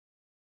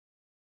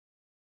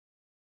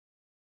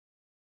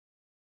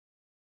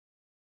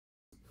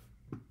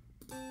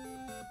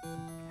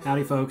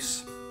Howdy,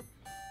 folks.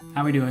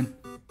 How we doing?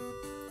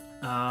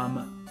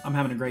 I'm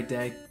having a great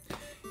day.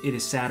 It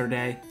is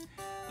Saturday.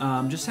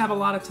 Just have a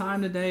lot of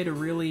time today to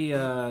really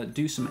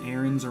do some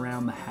errands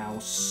around the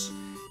house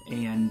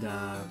and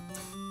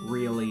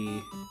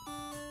really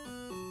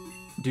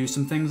do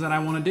some things that I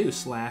want to do /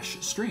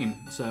 stream.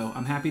 So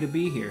I'm happy to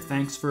be here.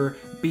 Thanks for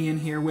being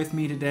here with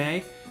me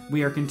today.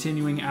 We are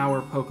continuing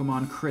our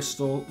Pokemon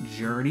Crystal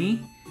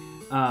journey.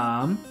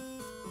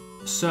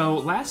 So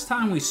last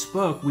time we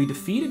spoke, we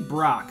defeated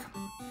Brock.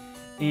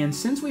 And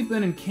since we've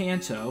been in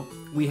Kanto,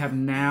 we have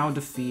now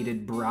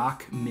defeated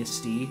Brock,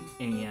 Misty,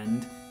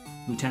 and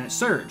Lieutenant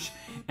Surge.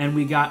 And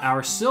we got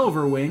our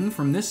Silver Wing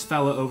from this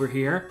fella over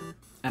here.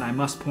 And I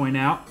must point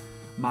out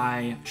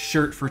my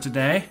shirt for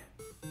today.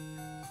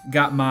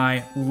 Got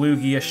my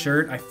Lugia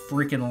shirt. I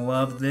freaking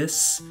love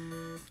this.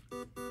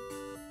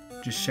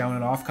 Just showing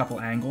it off, couple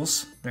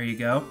angles. There you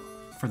go,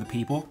 for the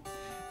people.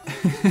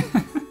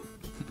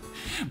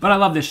 But I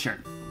love this shirt.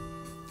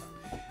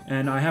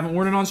 And I haven't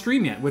worn it on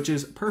stream yet, which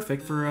is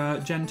perfect for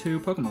a Gen 2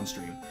 Pokemon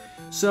stream.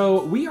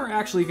 So we are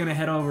actually going to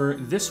head over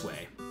this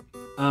way.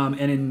 And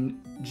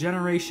in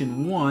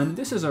Generation 1,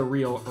 this is a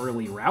real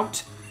early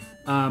route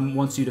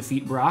once you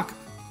defeat Brock.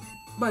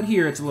 But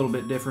here it's a little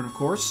bit different, of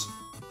course.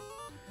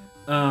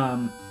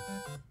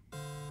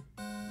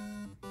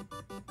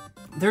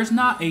 There's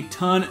not a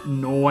ton...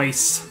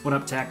 Noise. What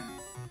up, Tech?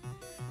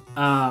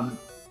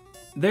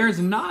 There's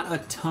not a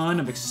ton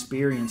of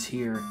experience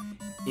here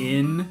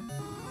in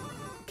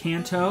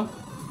Kanto,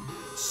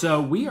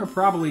 so we are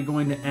probably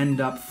going to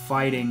end up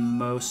fighting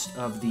most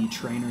of the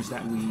trainers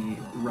that we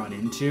run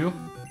into,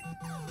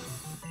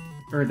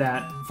 or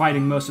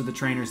fighting most of the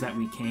trainers that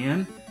we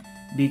can,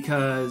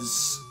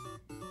 because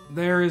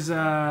there is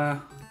a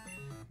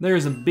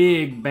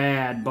big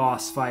bad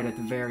boss fight at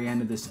the very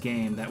end of this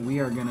game that we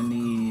are going to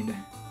need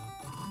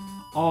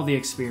all the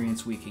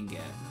experience we can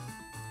get.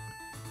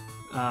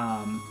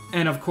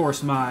 And of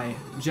course my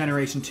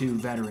Generation 2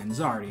 veterans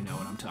already know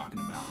what I'm talking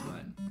about,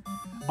 but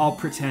I'll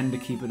pretend to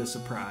keep it a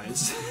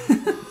surprise.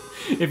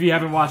 If you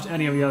haven't watched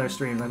any of the other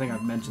streams, I think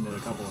I've mentioned it a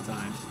couple of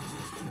times.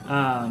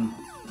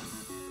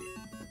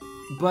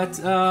 But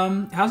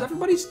how's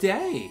everybody's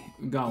day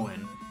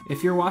going?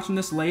 If you're watching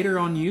this later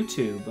on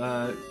YouTube,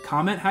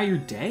 comment how your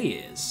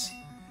day is.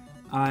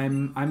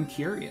 I'm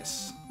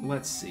curious.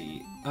 Let's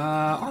see.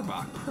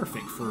 Arbok,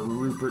 perfect for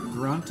Rupert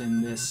Grunt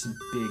in this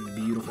big,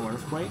 beautiful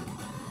earthquake.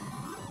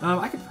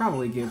 I could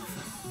probably give...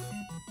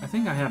 I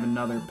think I have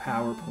another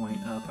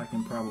PowerPoint up I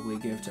can probably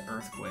give to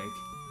Earthquake.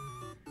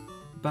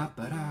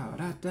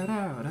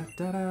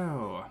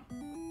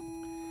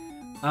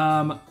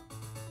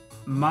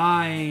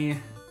 My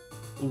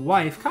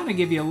wife kind of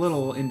give you a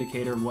little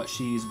indicator of what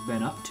she's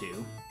been up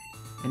to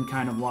and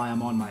kind of why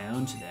I'm on my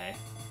own today.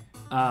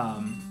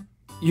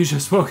 You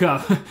just woke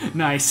up.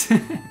 Nice.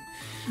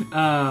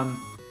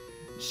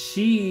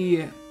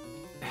 She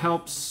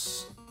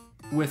helps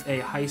with a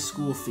high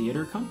school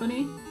theater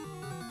company,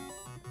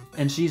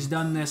 and she's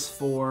done this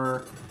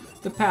for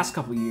the past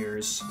couple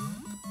years.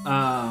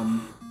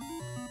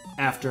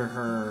 After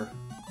her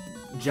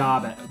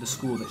job at the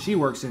school that she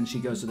works in, she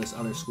goes to this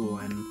other school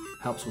and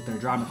helps with their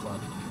drama club.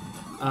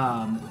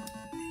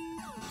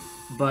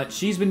 But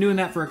she's been doing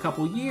that for a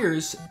couple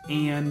years,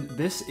 and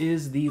this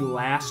is the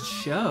last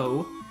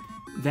show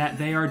that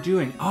they are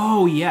doing.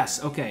 Oh,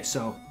 yes. Okay,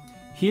 so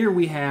here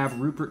we have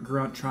Rupert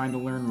Grunt trying to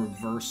learn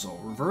Reversal.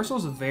 Reversal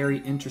is a very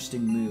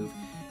interesting move.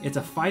 It's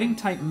a fighting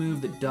type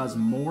move that does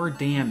more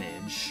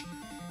damage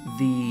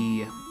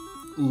the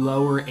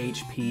lower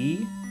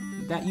HP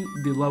that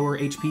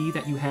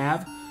you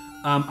have.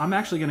 I'm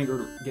actually going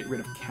to get rid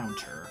of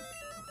Counter.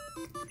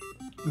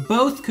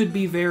 Both could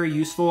be very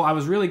useful. I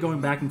was really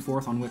going back and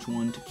forth on which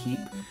one to keep.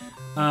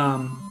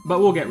 But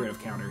we'll get rid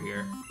of Counter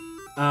here.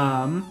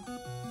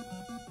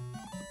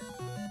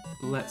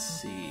 Let's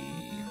see.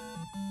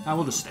 I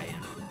will just stay in.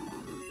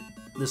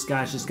 This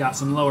guy's just got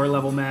some lower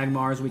level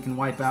Magmars we can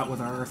wipe out with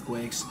our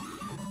Earthquakes.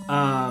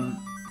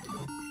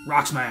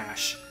 Rock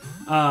Smash.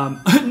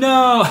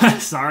 No!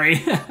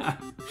 Sorry.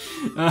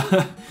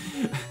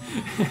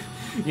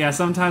 Yeah,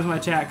 sometimes my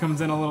chat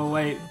comes in a little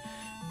late.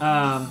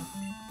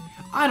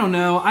 I don't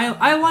know.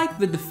 I like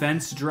the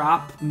defense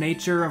drop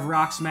nature of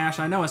Rock Smash.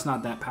 I know it's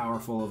not that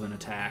powerful of an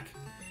attack.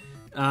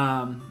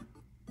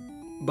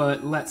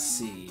 But let's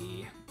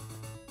see.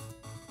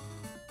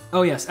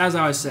 Oh yes, as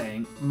I was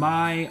saying,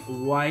 my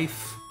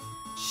wife,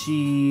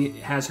 she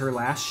has her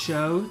last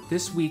show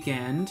this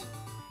weekend,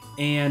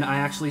 and I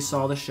actually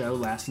saw the show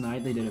last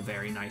night. They did a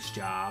very nice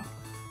job.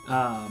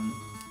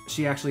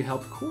 She actually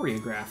helped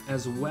choreograph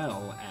as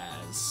well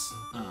as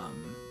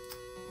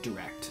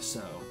direct,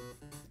 so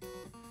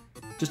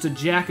just a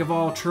jack of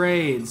all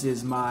trades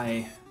is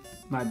my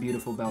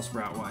beautiful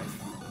Bellsprout wife.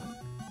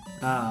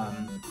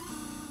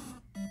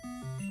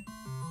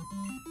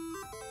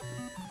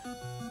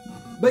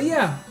 But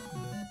yeah,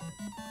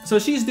 so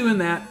she's doing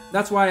that.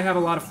 That's why I have a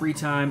lot of free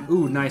time.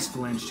 Ooh, nice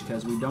flinch,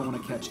 because we don't want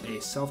to catch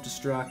a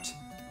self-destruct.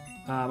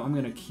 I'm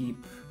going to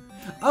keep...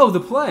 Oh, the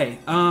play.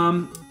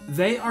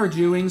 They are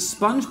doing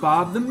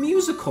SpongeBob the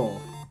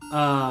Musical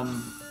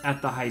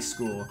at the high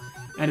school.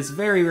 And it's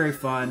very, very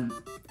fun.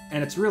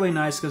 And it's really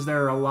nice because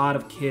there are a lot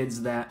of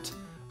kids that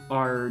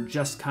are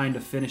just kind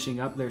of finishing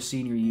up their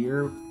senior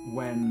year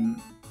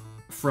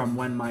from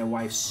when my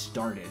wife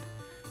started.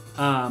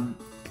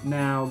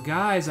 Now,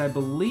 guys, I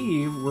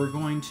believe we're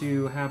going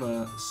to have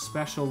a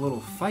special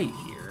little fight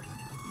here.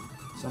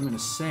 So I'm going to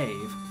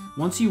save.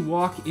 Once you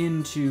walk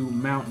into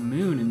Mount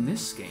Moon in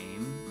this game...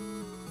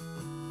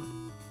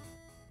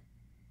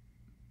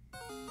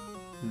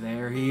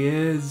 There he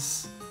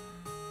is.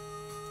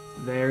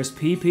 There's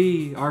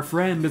PP, our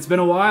friend. It's been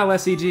a while,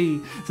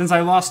 SEG. Since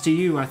I lost to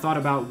you, I thought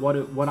about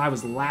what I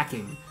was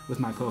lacking with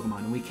my Pokemon,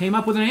 and we came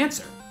up with an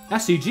answer.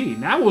 SEG,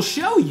 now we'll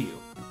show you.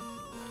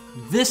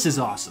 This is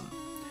awesome.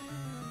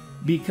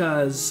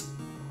 Because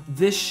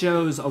this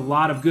shows a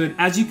lot of good.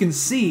 As you can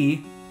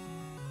see,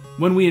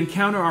 when we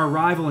encounter our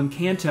rival in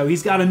Kanto,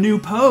 he's got a new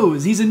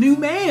pose. He's a new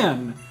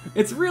man.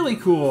 It's really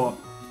cool.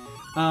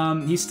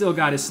 He's still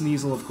got his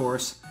Sneasel, of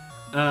course.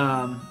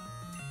 But,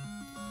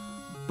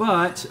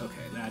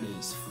 okay, that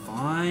is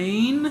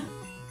fine.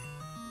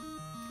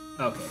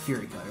 Okay,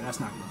 Fury Cutter, that's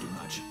not going to do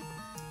much.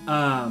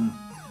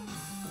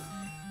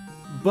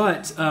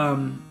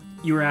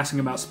 You were asking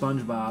about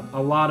SpongeBob.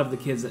 A lot of the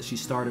kids that she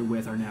started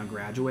with are now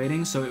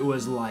graduating, so it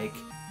was like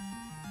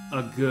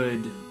a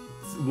good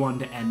one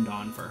to end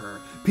on for her.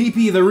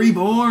 PP the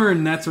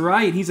Reborn, that's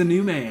right, he's a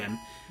new man.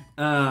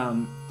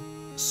 And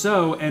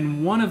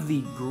one of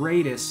the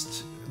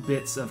greatest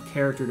bits of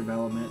character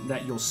development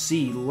that you'll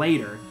see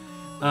later,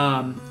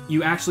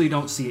 you actually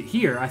don't see it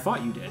here, I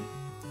thought you did,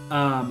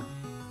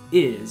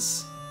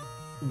 is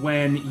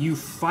when you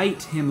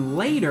fight him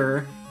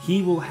later,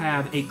 he will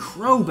have a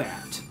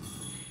Crobat.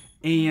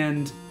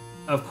 And,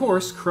 of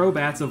course,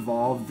 Crobats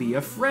evolve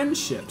via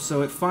friendship,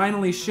 so it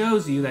finally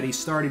shows you that he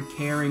started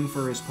caring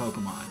for his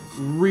Pokemon.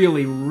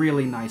 Really,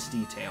 really nice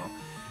detail.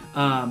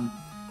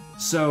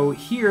 So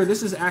here,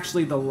 this is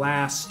actually the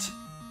last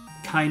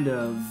kind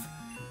of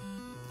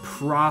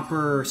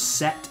proper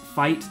set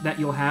fight that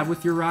you'll have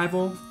with your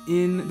rival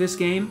in this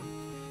game.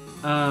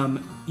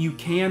 You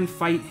can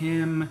fight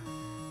him,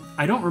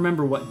 I don't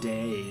remember what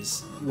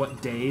days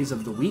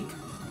of the week,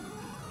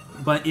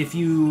 but if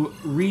you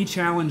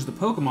re-challenge the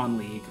Pokemon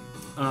League,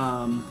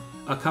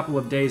 a couple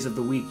of days of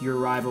the week, your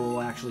rival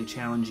will actually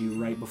challenge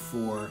you right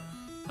before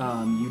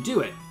you do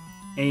it.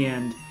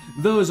 And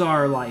those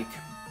are like,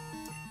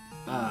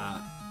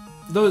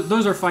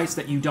 those are fights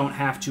that you don't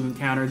have to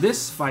encounter.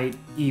 This fight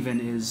even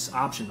is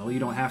optional. You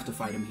don't have to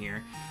fight him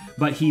here.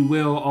 But he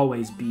will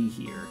always be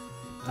here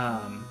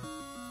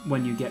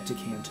when you get to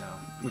Kanto,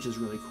 which is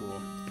really cool.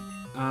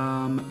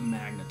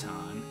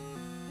 Magneton.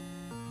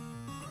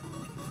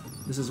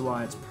 This is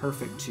why it's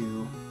perfect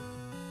to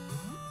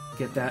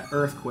get that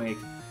Earthquake,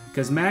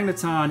 because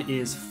Magneton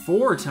is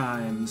 4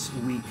 times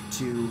weak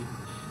to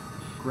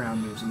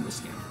ground moves in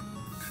this game.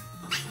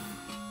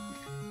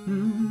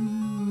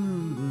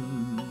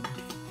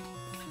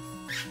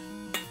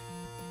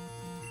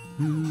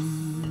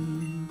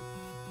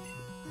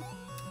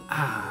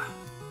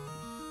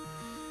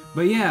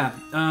 But yeah,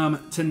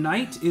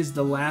 tonight is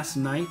the last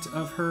night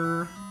of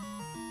her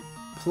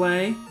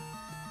play,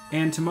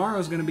 and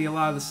tomorrow's going to be a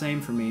lot of the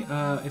same for me.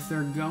 If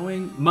they're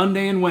going...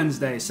 Monday and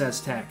Wednesday, says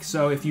Tech.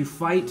 So if you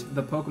fight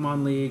the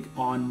Pokemon League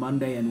on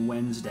Monday and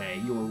Wednesday,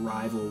 your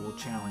rival will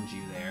challenge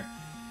you there.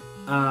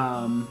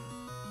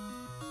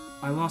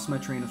 I lost my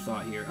train of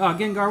thought here.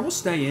 Gengar will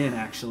stay in,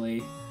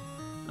 actually,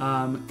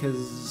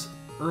 because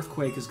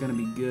Earthquake is going to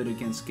be good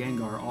against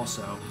Gengar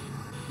also.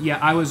 Yeah,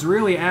 I was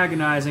really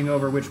agonizing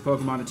over which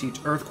Pokemon to teach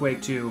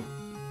Earthquake to,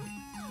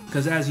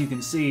 because as you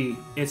can see,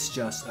 it's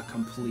just a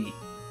complete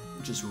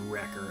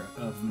wrecker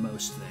of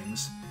most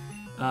things.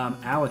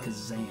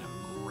 Alakazam,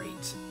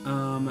 great.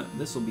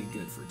 This will be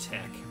good for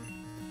Tech.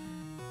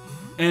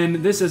 And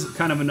this is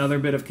kind of another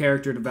bit of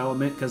character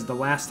development, because the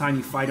last time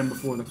you fight him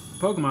before the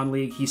Pokemon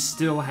League, he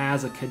still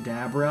has a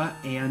Kadabra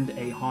and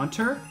a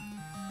Haunter.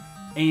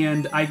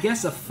 And I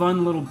guess a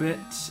fun little bit...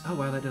 Oh,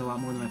 wow, that did a lot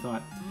more than I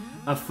thought.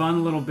 A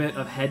fun little bit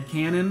of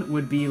headcanon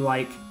would be,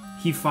 like,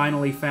 he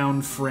finally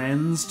found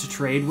friends to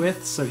trade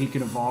with so he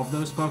could evolve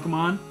those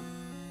Pokemon.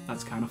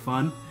 That's kind of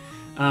fun.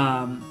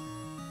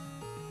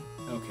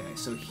 Okay,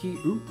 so he...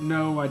 Oop,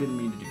 no, I didn't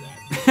mean to do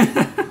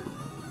that.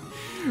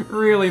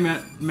 Really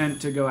meant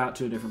to go out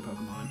to a different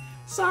Pokemon.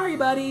 Sorry,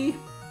 buddy!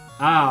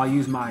 I'll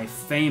use my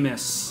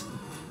famous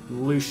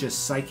Lucius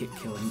Psychic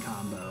Killing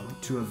combo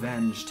to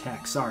avenge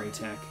Tech. Sorry,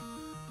 Tech.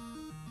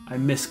 I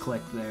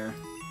misclicked there.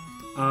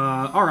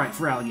 Alright,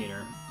 for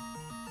Alligator.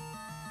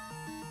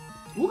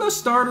 We'll go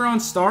starter on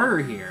starter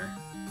here.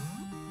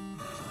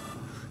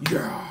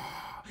 Yeah!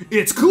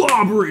 It's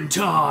clobbering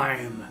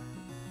time!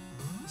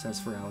 Says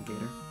for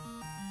Alligator.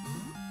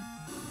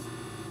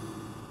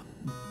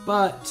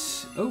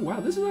 But, oh wow,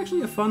 this is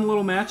actually a fun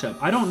little matchup.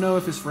 I don't know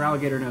if his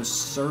Feraligatr knows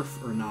Surf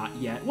or not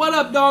yet. What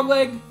up,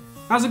 Dogleg?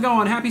 How's it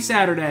going? Happy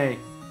Saturday.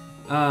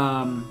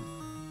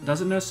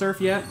 Doesn't know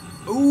Surf yet?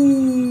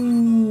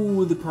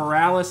 Ooh, smooth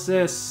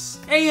paralysis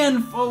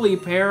and fully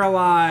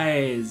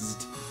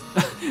paralyzed.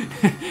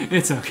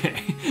 It's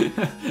okay.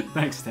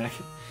 Thanks, Tech.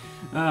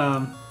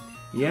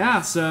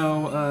 Yeah,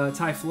 so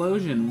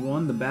Typhlosion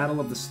won the Battle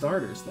of the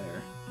Starters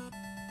there.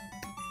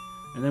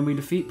 And then we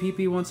defeat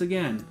PP once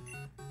again.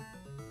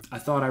 I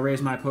thought I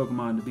raised my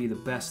Pokemon to be the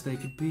best they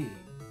could be,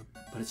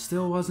 but it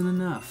still wasn't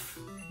enough.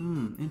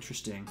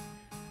 Interesting.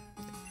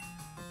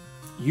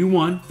 You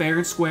won, fair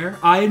and square,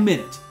 I admit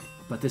it.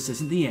 But this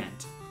isn't the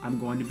end. I'm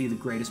going to be the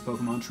greatest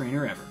Pokemon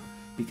trainer ever,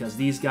 because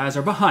these guys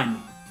are behind me.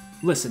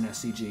 Listen,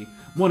 SCG,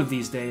 one of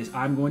these days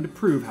I'm going to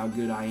prove how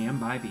good I am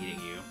by beating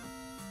you.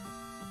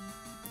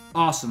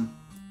 Awesome.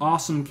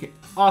 Awesome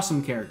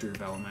character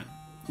development.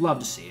 Love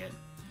to see it.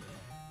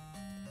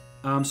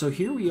 So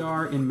here we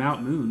are in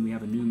Mount Moon. We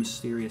have a new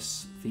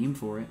mysterious theme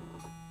for it.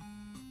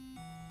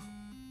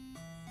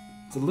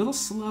 It's a little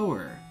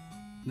slower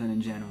than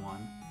in Gen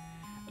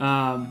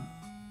 1.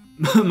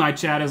 My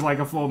chat is like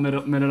a full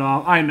minute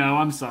off. I know,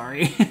 I'm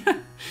sorry.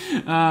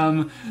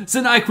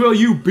 Sinaiquil,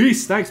 you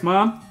beast! Thanks,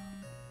 Mom!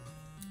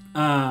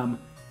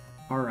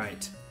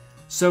 Alright.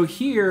 So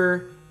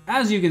here,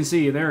 as you can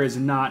see, there is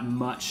not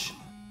much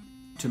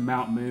to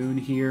Mount Moon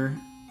here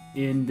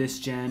in this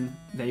gen.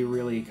 They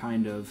really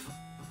kind of...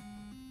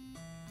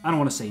 I don't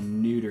want to say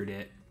neutered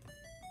it.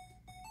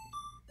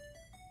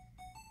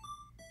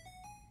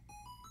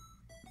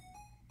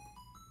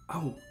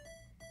 Oh.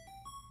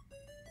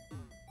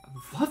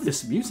 I love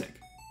this music.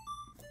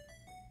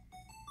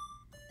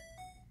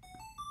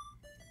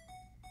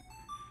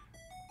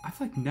 I've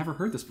like never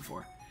heard this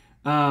before.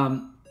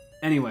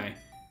 Anyway,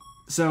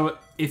 so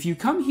if you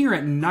come here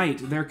at night,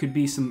 there could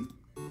be some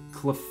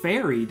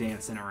Clefairy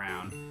dancing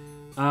around.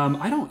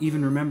 I don't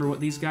even remember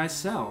what these guys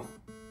sell.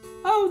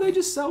 Oh, they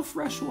just sell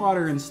fresh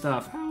water and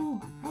stuff.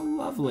 How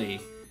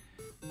lovely.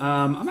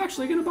 I'm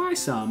actually gonna buy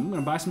some. I'm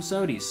gonna buy some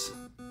sodies.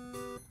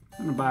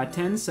 I'm gonna buy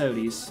 10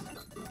 sodies.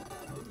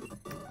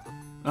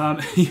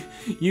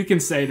 You can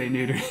say they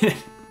neutered it.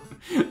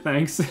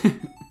 Thanks.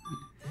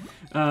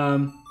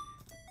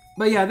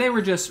 But yeah, they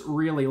were just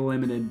really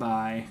limited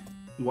by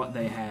what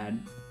they had.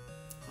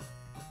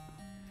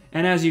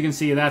 And as you can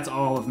see, that's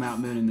all of Mount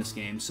Moon in this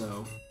game,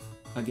 so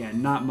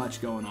again, not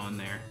much going on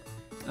there.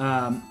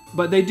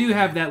 But they do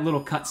have that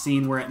little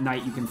cutscene where at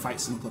night you can fight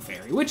some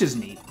Clefairy, which is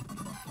neat.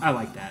 I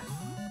like that.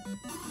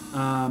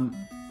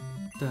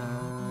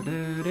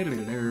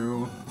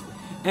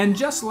 And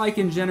just like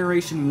in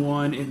Generation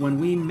 1, when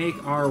we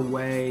make our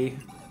way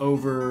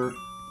over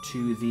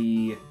to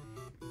the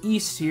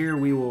east here,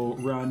 we will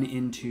run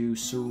into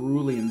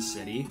Cerulean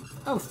City.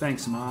 Oh,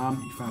 thanks,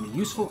 Mom. You found a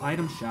useful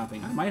item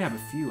shopping. I might have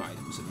a few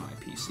items in my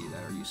PC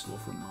that are useful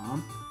for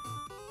Mom.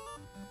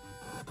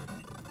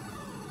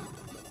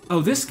 Oh,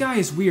 this guy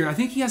is weird. I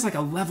think he has like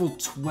a level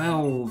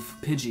 12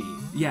 Pidgey.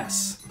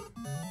 Yes.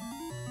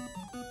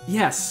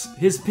 Yes,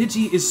 his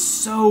Pidgey is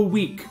so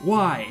weak.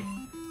 Why?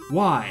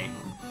 Why?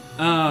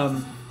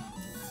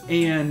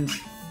 And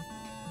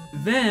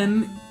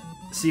then,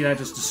 see, that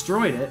just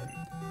destroyed it.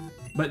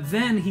 But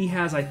then he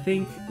has, I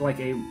think, like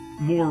a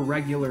more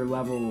regular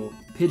level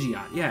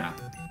Pidgeot. Yeah.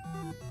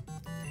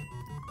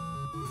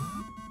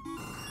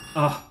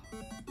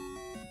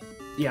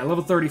 Yeah,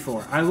 level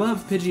 34. I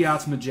love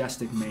Pidgeot's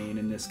Majestic Mane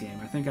in this game.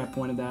 I think I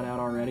pointed that out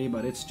already,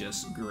 but it's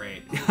just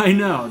great. I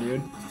know,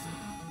 dude.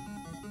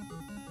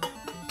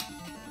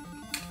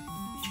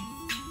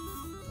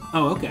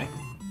 Oh, okay.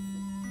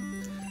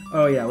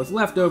 Oh yeah, with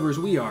leftovers,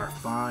 we are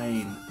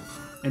fine.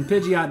 And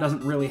Pidgeot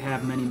doesn't really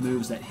have many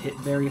moves that hit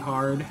very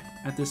hard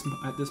at this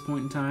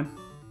point in time.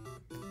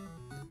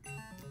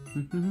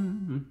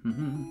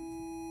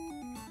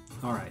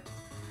 Alright.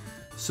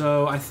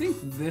 So, I think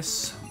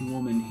this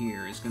woman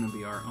here is going to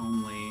be our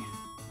only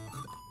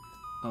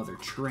other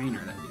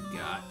trainer that we've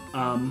got.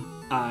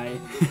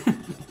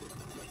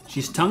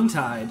 She's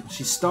tongue-tied.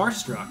 She's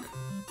starstruck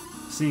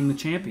seeing the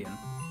champion.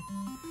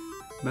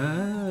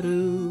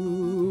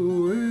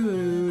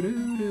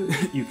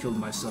 You killed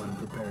my son,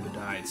 prepare to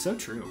die. It's so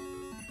true.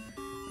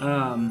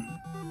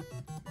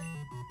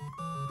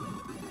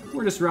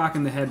 We're just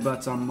rocking the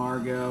headbutts on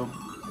Margot.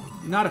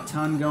 Not a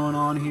ton going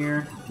on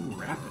here. Ooh,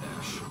 Rapidash.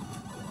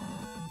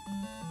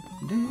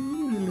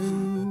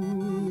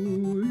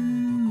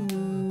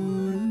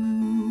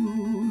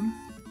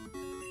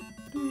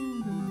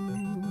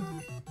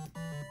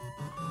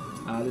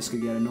 This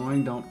could get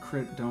annoying. Don't.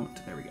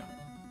 There we go.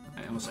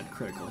 I almost said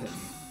critical hit me.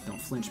 Don't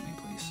flinch me,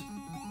 please.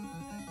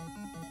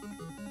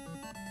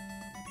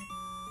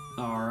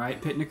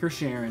 Alright, Pitnicker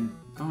Sharon.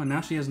 Oh, and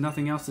now she has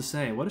nothing else to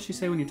say. What does she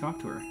say when you talk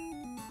to her?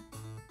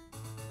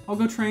 I'll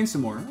go train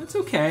some more. That's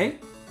okay.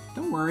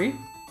 Don't worry.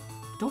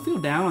 Don't feel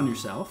down on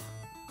yourself.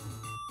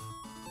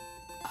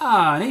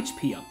 Ah, an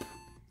HP up.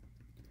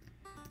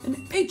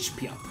 An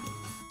HP up.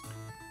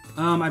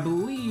 I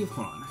believe,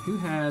 hold on, who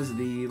has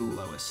the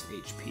lowest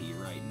HP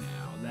right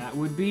now? That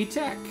would be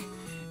Tech.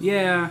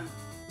 Yeah,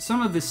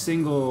 some of the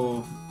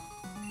single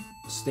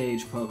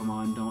stage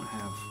Pokemon don't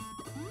have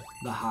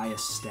the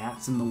highest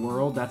stats in the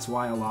world. That's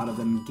why a lot of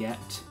them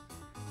get,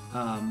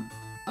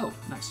 oh,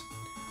 nice.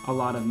 A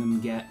lot of them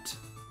get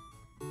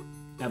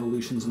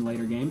evolutions in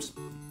later games.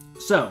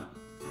 So,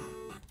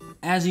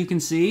 as you can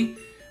see,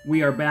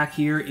 we are back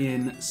here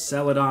in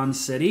Celadon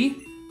City.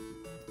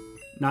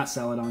 Not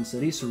Celadon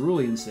City,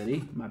 Cerulean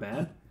City, my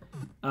bad.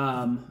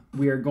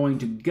 We are going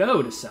to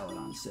go to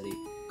Celadon City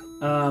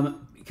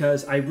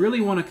because I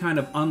really want to kind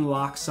of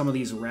unlock some of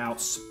these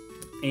routes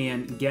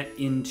and get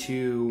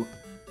into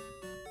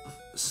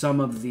some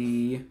of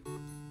the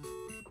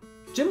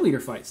gym leader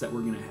fights that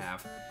we're going to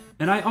have.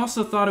 And I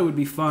also thought it would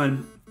be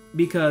fun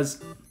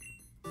because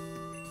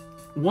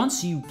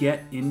once you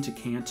get into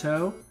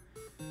Kanto,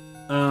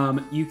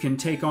 you can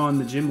take on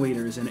the gym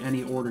leaders in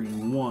any order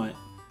you want.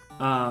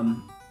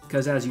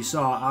 Because as you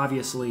saw,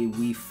 obviously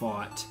we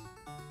fought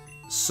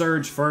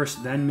Surge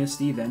first, then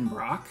Misty, then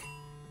Brock.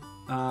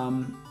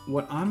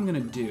 What I'm going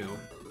to do,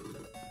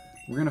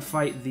 we're going to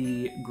fight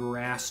the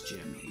grass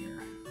gym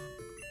here.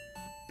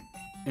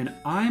 And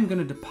I'm going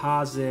to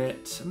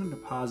deposit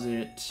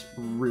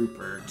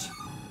Rupert.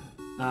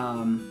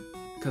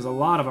 Because a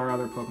lot of our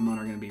other Pokemon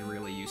are going to be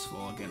really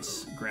useful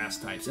against grass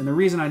types. And the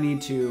reason I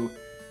need to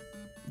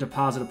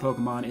deposit a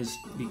Pokemon is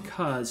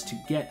because to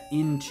get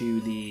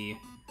into the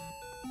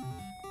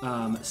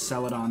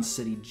Celadon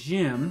City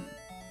Gym,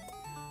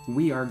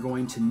 we are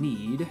going to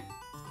need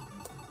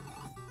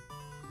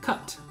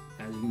Cut,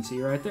 as you can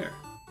see right there.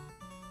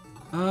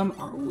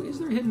 Is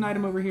there a hidden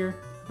item over here?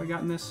 Have I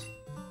gotten this?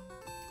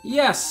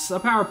 Yes, a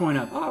PowerPoint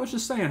up. Oh, I was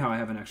just saying how I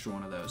have an extra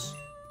one of those.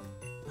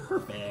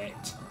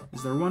 Perfect.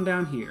 Is there one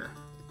down here?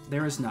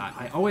 There is not.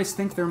 I always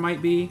think there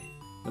might be,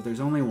 but there's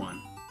only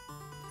one.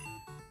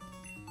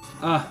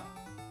 I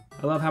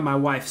love how my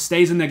wife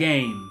stays in the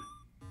game.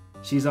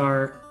 She's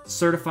our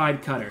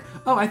certified cutter.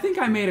 Oh, I think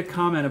I made a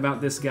comment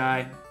about this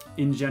guy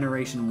in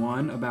Generation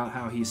 1 about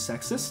how he's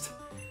sexist.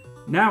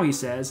 Now he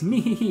says,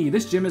 "Me,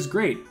 this gym is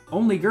great.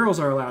 Only girls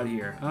are allowed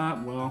here."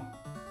 Well.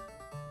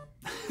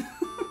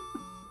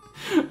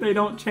 They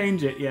don't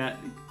change it yet.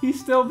 He's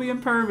still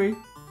being pervy.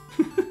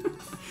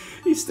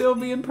 He's still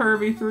being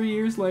pervy 3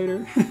 years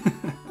later.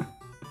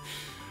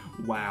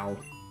 Wow.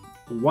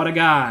 What a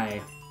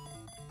guy.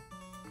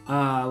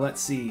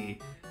 Let's see.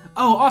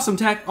 Oh, awesome,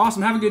 Tech.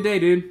 Awesome. Have a good day,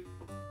 dude.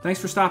 Thanks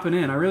for stopping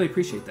in. I really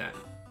appreciate that.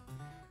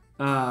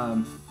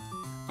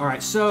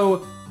 Alright,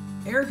 so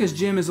Erica's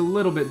gym is a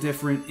little bit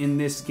different in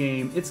this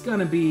game. It's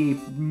gonna be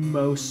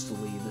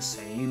mostly the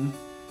same.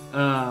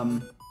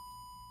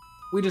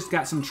 We just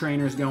got some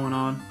trainers going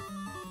on.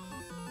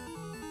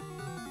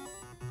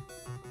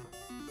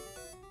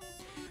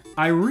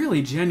 I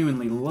really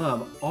genuinely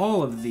love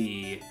all of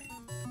the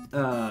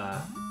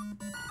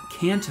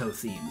Kanto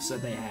themes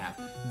that they have.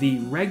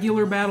 The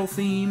regular battle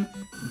theme,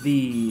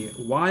 the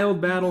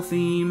wild battle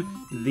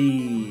theme,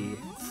 the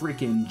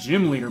freaking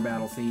gym leader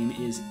battle theme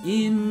is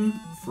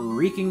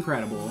freaking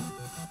incredible.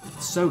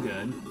 It's so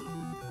good.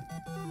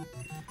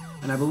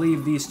 And I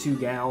believe these two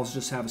gals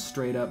just have a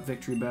straight-up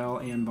Victory Bell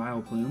and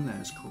Vileplume.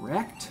 That is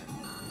correct.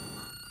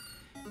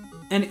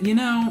 And, you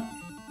know,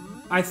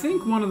 I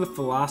think one of the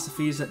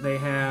philosophies that they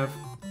have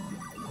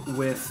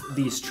with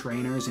these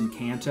trainers in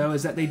Kanto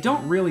is that they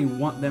don't really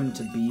want them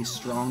to be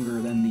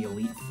stronger than the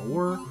Elite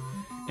Four.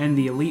 And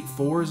the Elite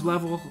Four's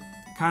level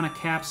kind of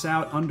caps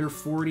out under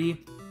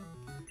 40.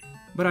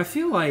 But I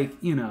feel like,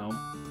 you know,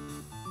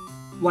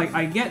 like,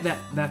 I get that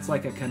that's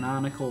like a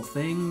canonical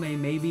thing they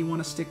maybe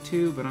want to stick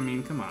to, but I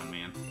mean, come on,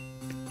 man.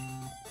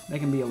 They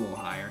can be a little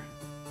higher.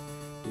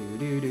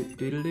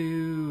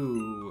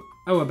 Do-do-do-do-do-do.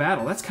 Oh, a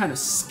battle. That's kind of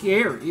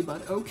scary,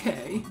 but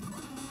okay.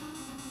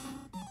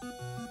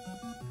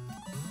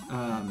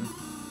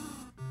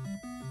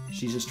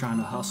 She's just trying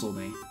to hustle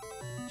me.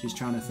 She's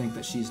trying to think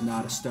that she's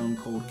not a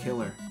stone-cold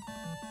killer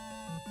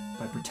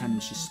by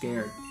pretending she's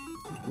scared.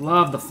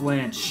 Love the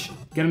flinch.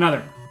 Get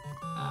another.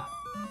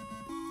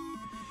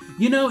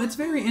 You know, it's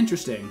very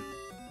interesting.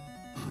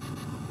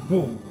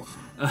 Whoa.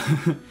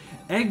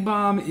 Egg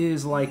Bomb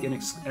is like an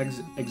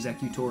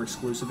Executor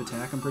exclusive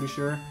attack, I'm pretty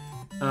sure.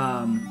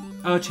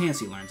 Oh,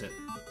 Chansey learns it.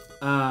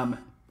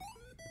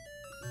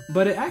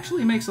 But it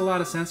actually makes a lot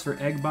of sense for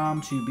Egg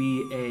Bomb to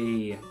be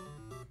a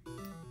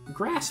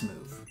grass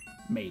move,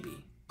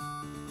 maybe.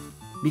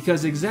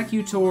 Because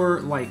Executor,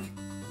 like,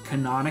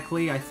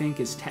 canonically, I think,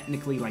 is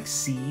technically like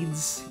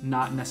seeds,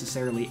 not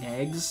necessarily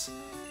eggs.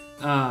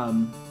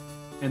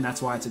 And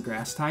that's why it's a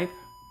grass type.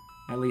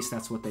 At least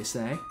that's what they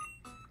say.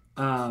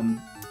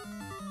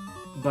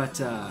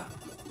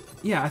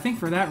 Yeah, I think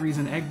for that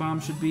reason, Egg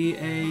Bomb should be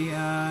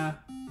a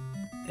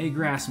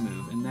grass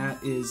move, and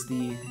that is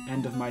the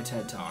end of my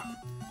TED Talk.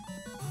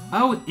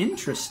 Oh,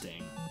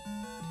 interesting.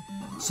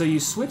 So you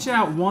switch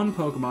out one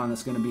Pokemon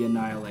that's going to be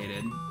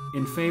annihilated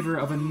in favor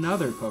of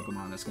another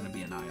Pokemon that's going to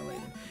be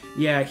annihilated.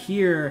 Yeah,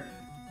 here,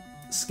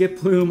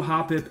 Skiploom,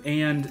 Hoppip,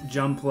 and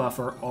Jumpluff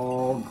are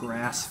all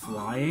grass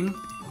flying.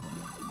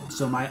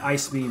 So my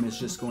Ice Beam is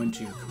just going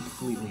to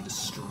completely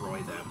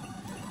destroy them.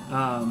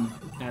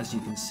 As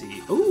you can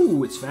see.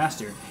 Ooh, it's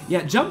faster.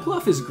 Yeah,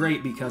 Jumpluff is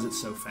great because it's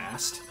so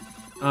fast.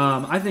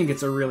 I think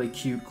it's a really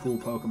cute, cool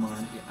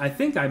Pokemon. I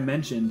think I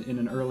mentioned in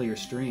an earlier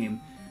stream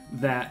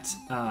that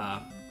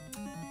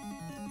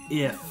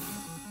if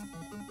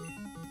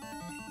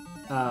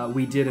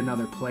we did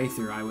another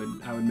playthrough, I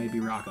would maybe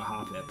rock a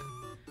Hoppip.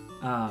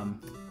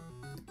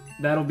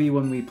 That'll be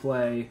when we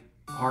play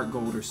Heart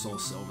Gold or Soul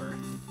Silver.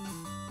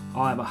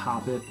 I'll have a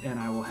Hoppip and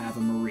I will have a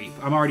Mareep.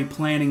 I'm already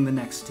planning the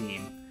next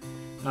team.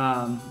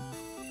 But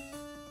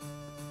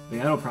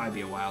yeah, it'll probably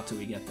be a while till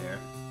we get there.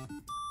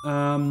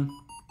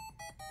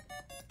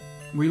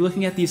 Were you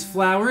looking at these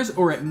flowers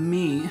or at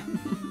me?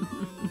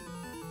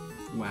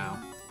 Wow.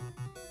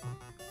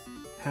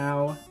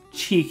 How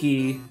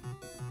cheeky,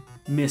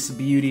 Miss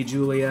Beauty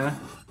Julia.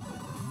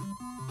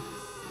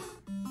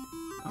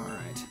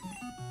 Alright.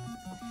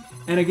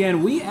 And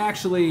again, we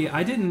actually,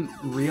 I didn't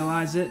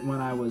realize it when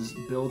I was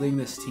building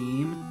this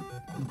team,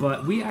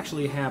 but we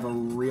actually have a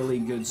really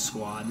good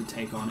squad to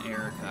take on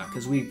Erica,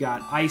 because we've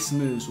got ice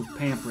moves with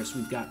Pampers,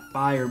 we've got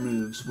fire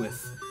moves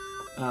with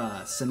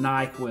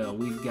Sinaiquil,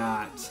 we've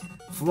got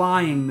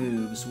flying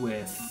moves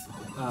with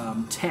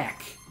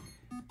Tech.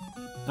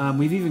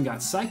 We've even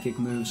got psychic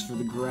moves for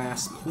the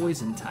grass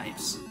poison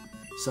types.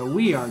 So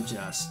we are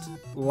just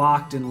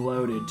locked and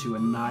loaded to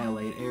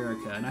annihilate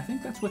Erica, and I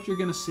think that's what you're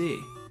gonna see.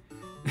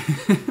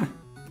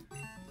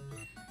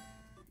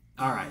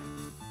 Alright.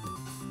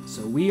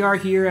 So we are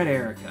here at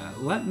Erica.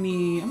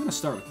 I'm gonna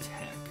start with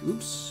Tech.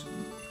 Oops,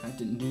 that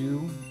didn't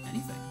do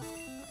anything.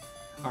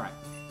 Alright.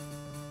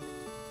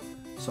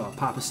 So I'll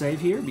pop a save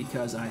here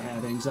because I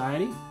have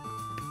anxiety.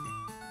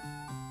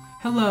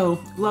 Hello,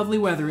 lovely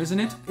weather, isn't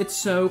it? It's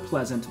so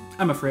pleasant.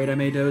 I'm afraid I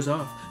may doze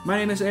off. My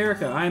name is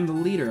Erica. I am the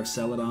leader of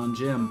Celadon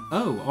Gym.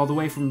 Oh, all the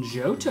way from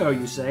Johto,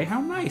 you say? How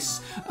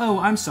nice. Oh,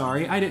 I'm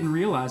sorry. I didn't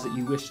realize that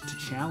you wished to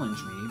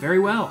challenge me. Very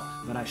well,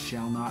 but I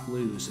shall not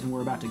lose, and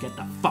we're about to get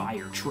the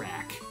fire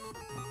track.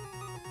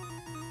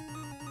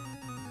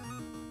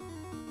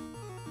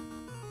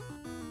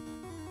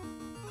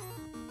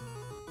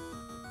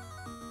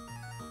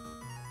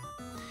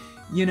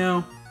 You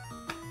know,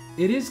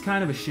 it is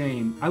kind of a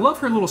shame. I love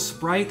her little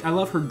sprite. I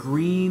love her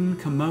green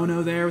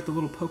kimono there with the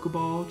little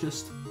Pokeball.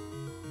 Just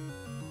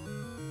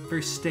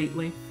very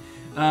stately.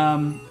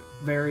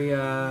 Very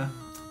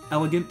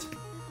elegant.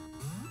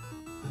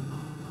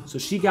 So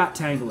she got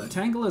Tangela.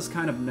 Tangela is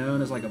kind of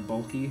known as like a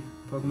bulky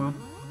Pokemon.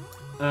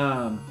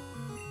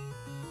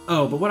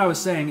 Oh, but what I was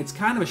saying, it's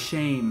kind of a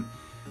shame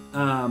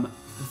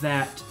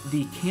that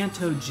the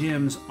Kanto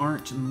gyms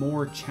aren't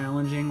more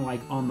challenging,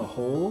 like, on the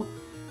whole.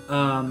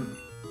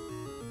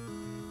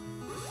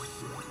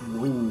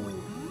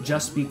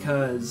 Just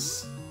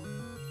because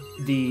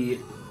the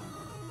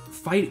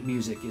fight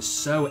music is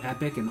so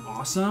epic and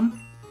awesome.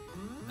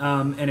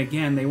 And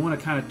again, they want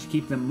to kind of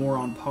keep them more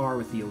on par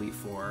with the Elite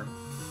Four.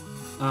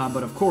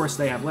 But of course,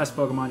 they have less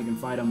Pokemon. You can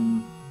fight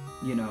them,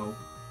 you know,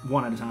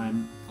 one at a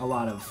time. A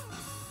lot of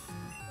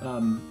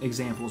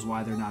examples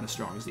why they're not as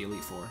strong as the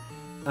Elite Four.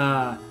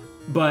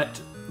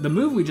 But the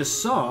move we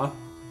just saw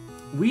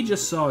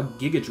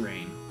Giga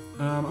Drain.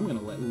 I'm going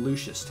to let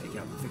Lucius take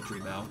out the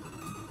Victory Bell.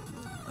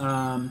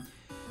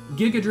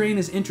 Giga Drain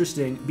is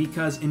interesting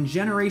because in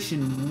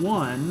Generation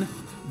 1,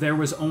 there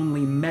was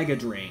only Mega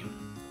Drain.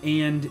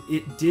 And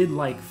it did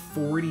like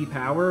 40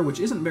 power, which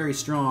isn't very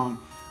strong,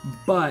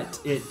 but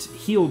it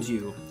healed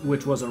you,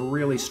 which was a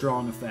really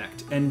strong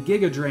effect. And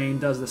Giga Drain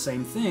does the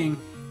same thing,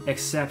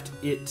 except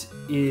it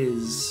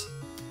is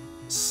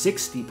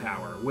 60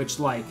 power, which,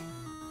 like,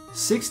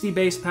 60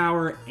 base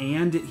power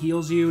and it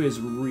heals you is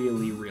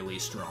really, really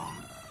strong.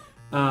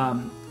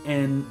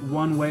 And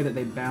one way that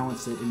they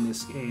balance it in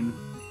this game,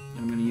 and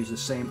I'm going to use the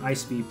same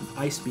Ice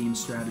Beam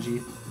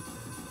strategy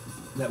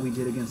that we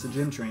did against the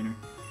gym trainer.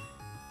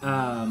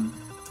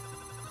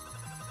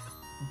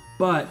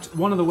 But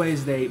one of the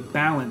ways they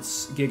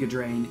balance Giga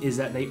Drain is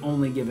that they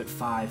only give it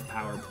 5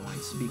 power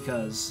points,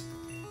 because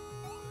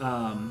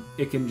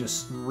it can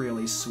just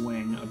really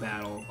swing a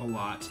battle a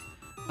lot.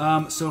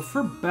 So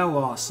for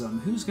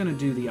Bellawesome, who's going to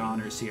do the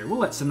honors here? We'll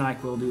let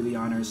Sinaiquil do the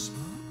honors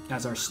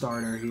as our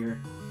starter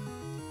here.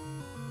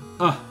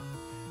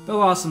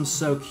 Bellawesome's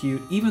so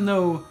cute, even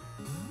though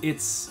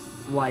it's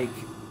like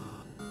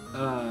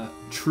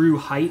true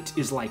height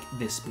is like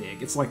this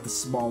big. It's like the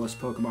smallest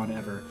Pokemon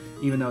ever,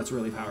 even though it's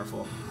really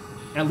powerful.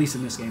 At least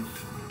in this game.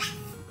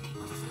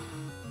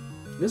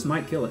 This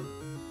might kill it.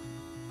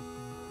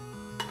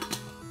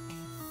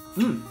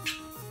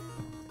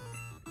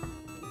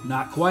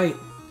 Not quite.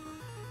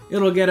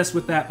 It'll get us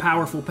with that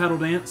powerful Petal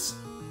Dance.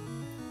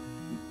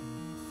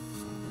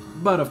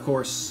 But of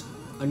course,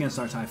 against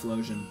our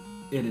Typhlosion,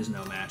 it is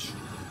no match.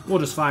 We'll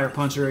just Fire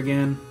Punch her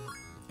again,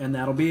 and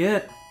that'll be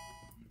it.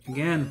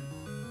 Again.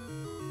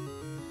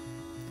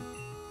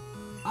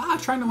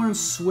 Trying to learn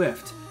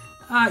Swift.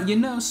 You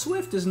know,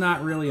 Swift is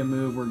not really a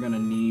move we're going to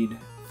need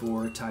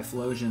for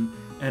Typhlosion.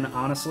 And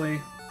honestly,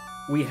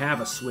 we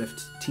have a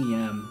Swift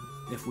TM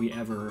if we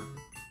ever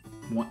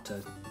want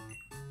to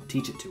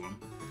teach it to him.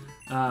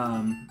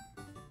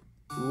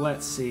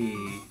 Let's see.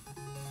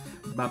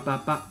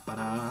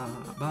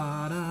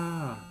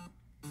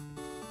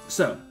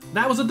 So,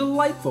 that was a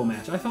delightful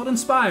match. I felt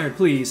inspired,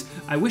 please.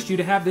 I wished you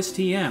to have this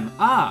TM.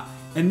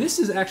 And this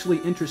is actually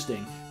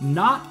interesting.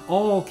 Not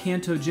all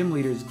Kanto gym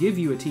leaders give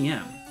you a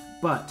TM,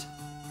 but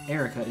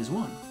Erica is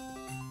one.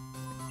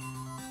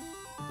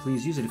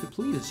 Please use it if it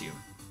pleases you.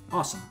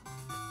 Awesome.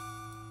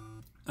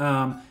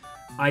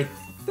 I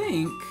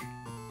think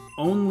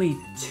only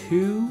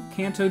 2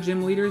 Kanto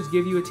gym leaders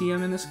give you a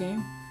TM in this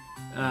game.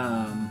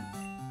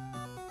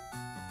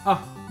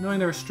 Knowing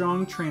they're a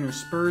strong trainer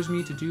spurs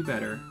me to do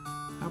better.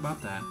 How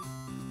about that?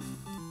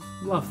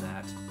 Love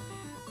that.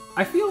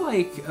 I feel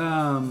like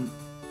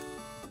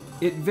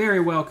it very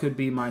well could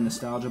be my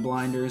nostalgia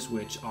blinders,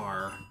 which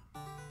are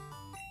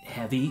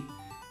heavy.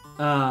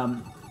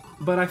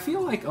 But I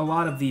feel like a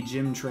lot of the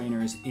gym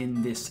trainers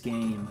in this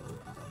game,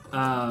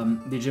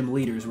 the gym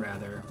leaders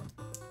rather,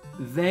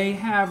 they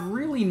have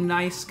really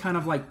nice kind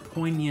of like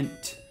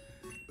poignant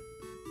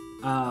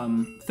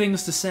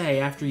things to say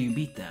after you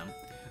beat them.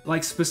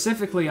 Like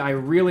specifically, I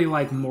really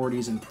like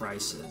Morty's and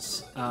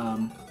Price's.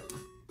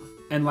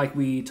 And like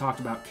we talked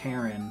about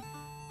Karen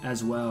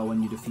as well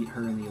when you defeat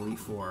her in the Elite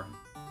Four.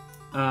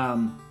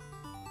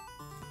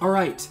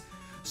 Alright,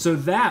 so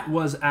that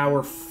was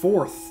our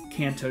 4th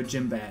Kanto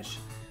Gym Badge.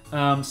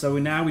 So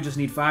now we just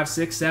need 5,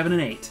 6, 7,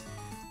 and 8.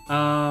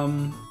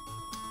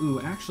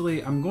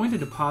 Actually, I'm going to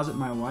deposit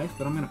my wife,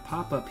 but I'm going to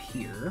pop up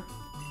here.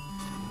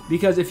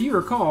 Because if you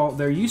recall,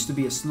 there used to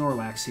be a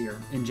Snorlax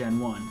here in Gen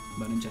 1,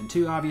 but in Gen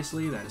 2,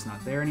 obviously, that is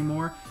not there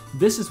anymore.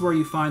 This is where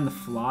you find the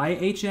Fly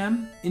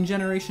HM in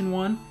Generation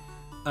 1.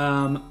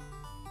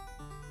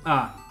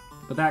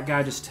 But that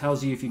guy just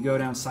tells you if you go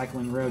down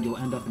Cycling Road, you'll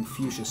end up in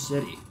Fuchsia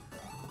City.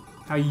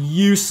 How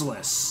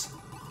useless!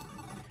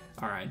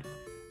 Alright.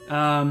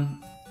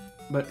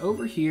 But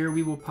over here,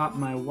 we will pop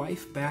my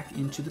wife back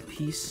into the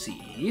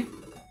PC.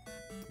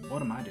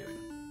 What am I doing?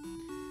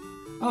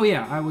 Oh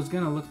yeah, I was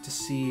gonna look to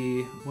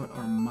see what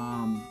our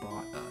mom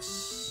bought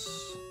us.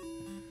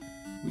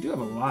 We do have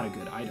a lot of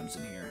good items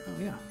in here. Oh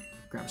yeah.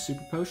 Grab a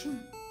Super Potion.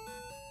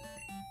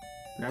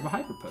 Grab a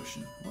Hyper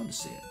Potion. Love to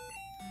see it.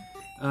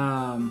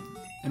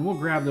 And we'll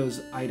grab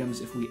those items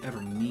if we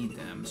ever need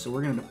them. So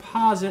we're gonna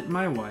deposit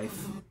my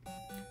wife,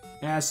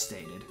 as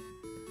stated.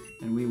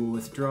 And we will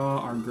withdraw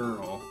our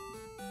girl.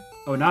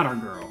 Oh, not our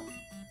girl.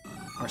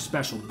 Our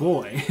special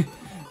boy,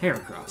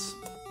 Heracross.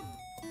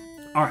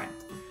 Alright.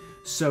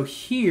 So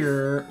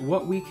here,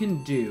 what we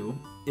can do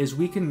is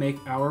we can make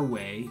our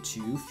way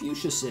to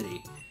Fuchsia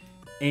City.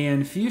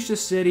 And Fuchsia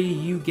City,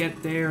 you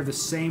get there the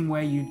same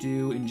way you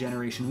do in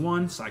Generation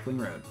 1, Cycling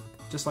Road.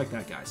 Just like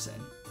that guy said.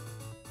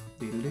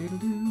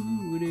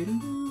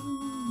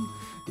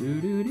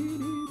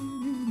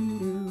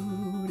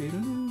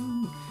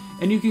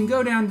 And you can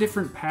go down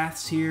different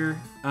paths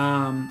here.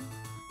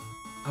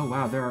 Oh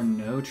wow, there are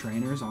no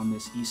trainers on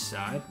this east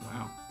side.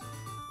 Wow.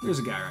 There's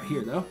a guy right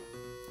here, though.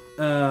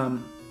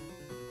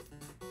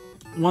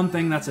 One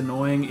thing that's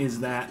annoying is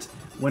that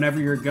whenever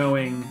you're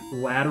going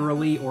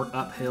laterally or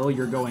uphill,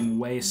 you're going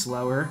way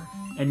slower,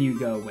 and you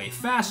go way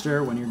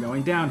faster when you're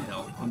going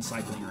downhill on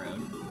Cycling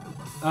Road.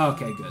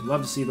 Okay, good.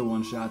 Love to see the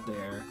one-shot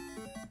there,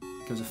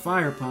 because a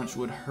Fire Punch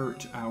would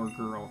hurt our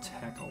girl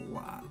Tech a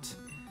lot.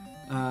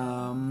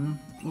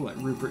 We'll let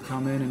Rupert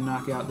come in and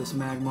knock out this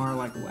Magmar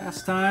like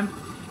last time.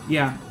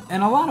 Yeah,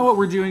 and a lot of what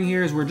we're doing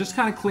here is we're just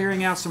kind of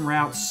clearing out some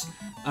routes,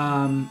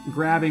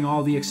 grabbing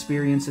all the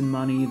experience and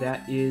money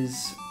that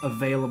is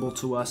available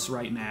to us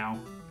right now,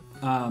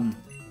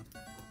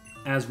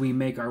 as we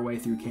make our way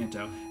through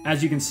Kanto.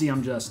 As you can see,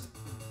 I'm just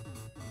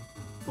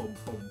boom,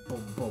 boom,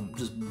 boom, boom,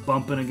 just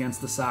bumping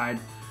against the side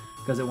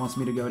because it wants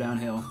me to go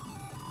downhill.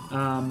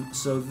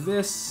 So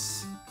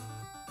this,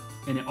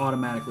 and it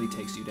automatically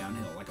takes you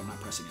downhill, like I'm not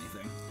pressing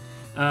anything.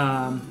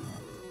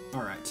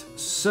 Alright,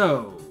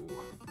 so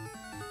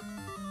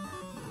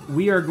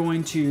we are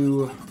going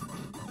to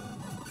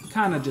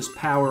kind of just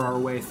power our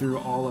way through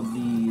all of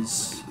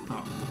these.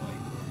 Oh boy.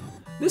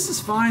 This is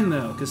fine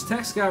though, because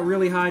Tech's got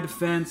really high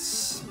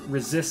defense,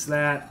 resist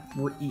that,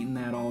 we're eating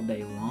that all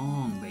day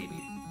long,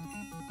 baby.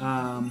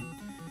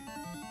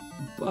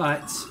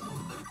 But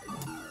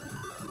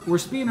we're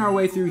speeding our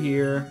way through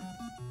here.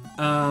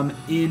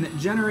 In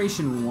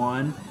Generation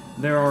 1,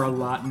 there are a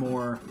lot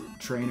more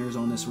trainers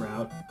on this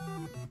route.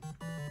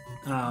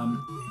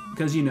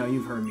 Because, you know,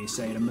 you've heard me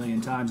say it a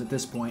million times at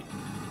this point.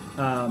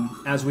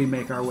 As we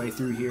make our way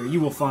through here, you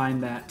will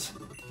find that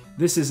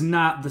this is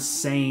not the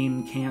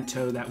same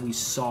Kanto that we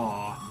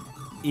saw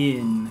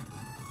in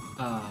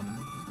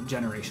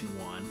Generation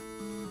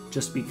 1.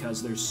 Just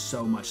because there's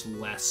so much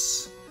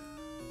less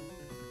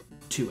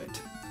to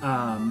it.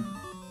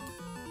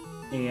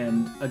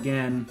 And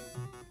again,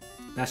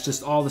 that's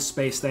just all the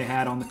space they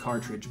had on the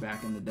cartridge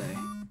back in the day.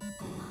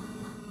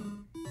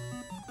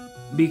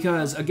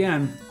 Because,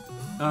 again,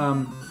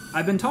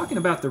 I've been talking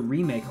about the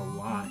remake a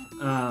lot.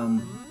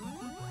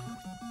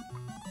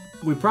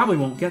 We probably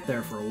won't get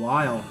there for a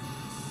while,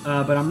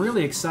 but I'm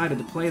really excited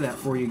to play that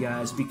for you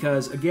guys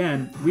because,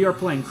 again, we are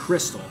playing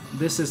Crystal.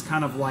 This is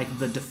kind of like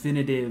the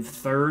definitive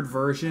third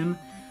version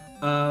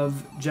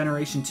of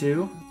Generation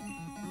 2,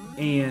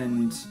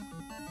 and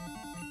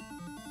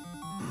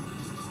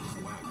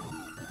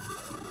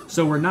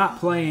so we're not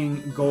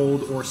playing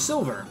Gold or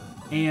Silver.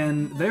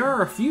 And there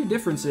are a few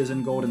differences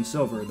in Gold and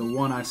Silver. The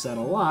one I said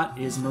a lot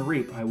is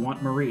Mareep. I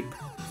want Mareep.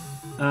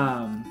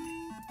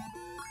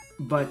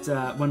 But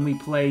when we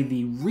play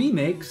the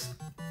remakes,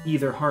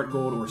 either Heart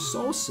Gold or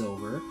Soul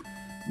Silver,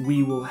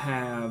 we will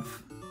have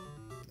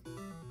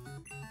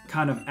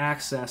kind of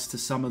access to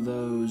some of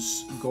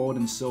those Gold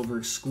and Silver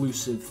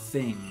exclusive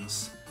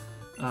things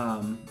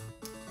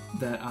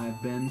that I've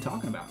been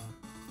talking about.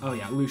 Oh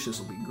yeah, Lucius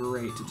will be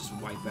great to just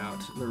wipe out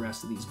the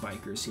rest of these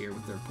bikers here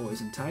with their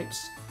poison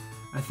types.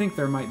 I think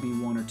there might be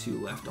 1 or 2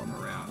 left on the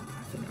route.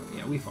 I think,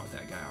 yeah, we fought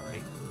that guy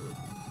already.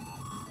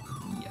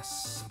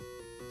 Yes.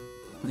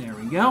 There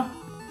we go.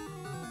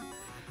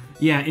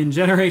 Yeah, in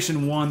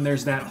Generation 1,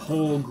 there's that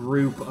whole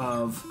group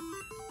of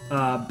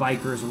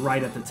bikers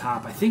right at the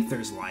top. I think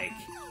there's like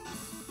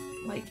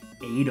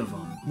 8 of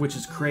them, which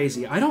is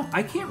crazy.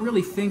 I can't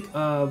really think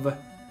of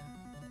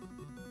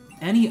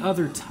any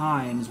other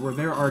times where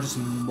there are just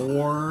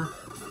more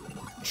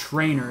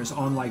trainers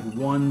on like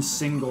one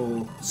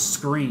single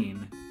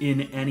screen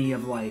in any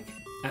of like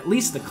at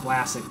least the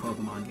classic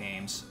Pokemon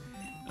games.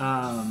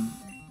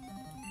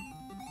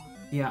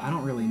 Yeah, I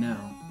don't really know.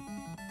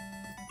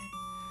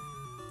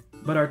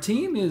 But our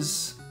team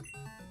is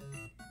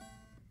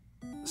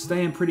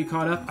staying pretty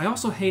caught up. I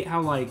also hate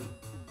how like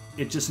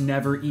it just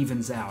never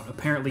evens out.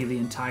 Apparently the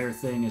entire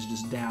thing is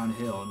just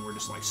downhill and we're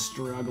just like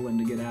struggling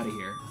to get out of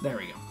here. There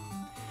we go.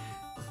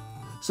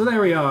 So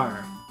there we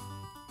are.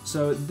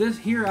 So this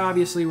here,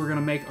 obviously, we're going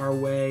to make our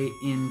way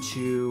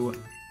into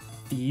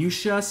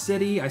Fuchsia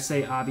City. I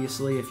say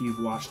obviously if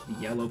you've watched the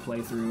Yellow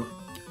playthrough.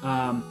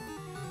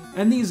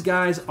 And these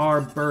guys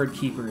are bird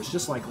keepers,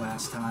 just like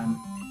last time.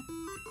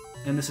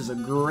 And this is a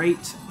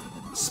great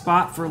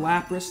spot for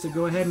Lapras to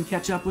go ahead and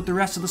catch up with the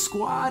rest of the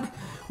squad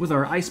with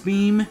our Ice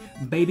Beam,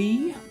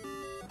 baby.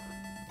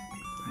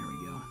 There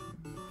we go.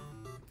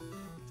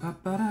 I'm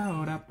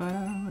gonna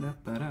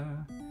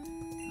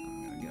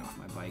get off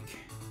my bike.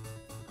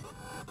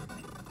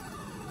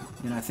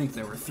 And I think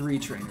there were 3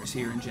 trainers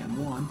here in Gen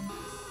 1.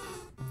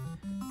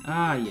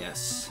 Ah,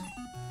 yes.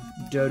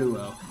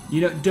 Doduo.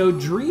 You know,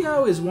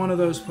 Dodrio is one of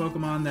those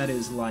Pokemon that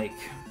is, like,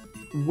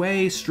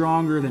 way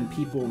stronger than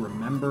people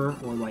remember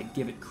or, like,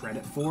 give it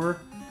credit for.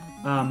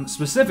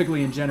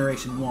 Specifically in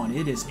Generation 1,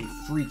 it is a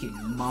freaking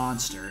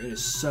monster. It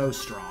is so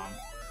strong.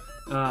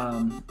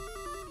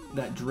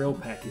 That Drill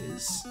Peck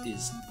is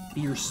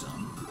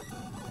fearsome.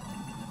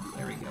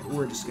 There we go.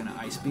 We're just going to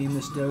Ice Beam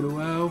this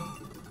Doduo.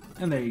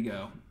 And there you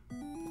go.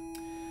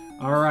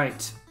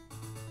 Alright.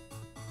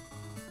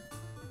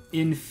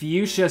 In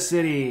Fuchsia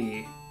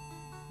City,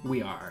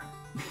 we are.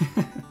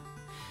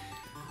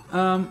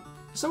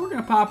 So we're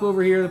going to pop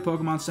over here to the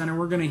Pokemon Center.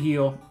 We're going to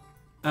heal.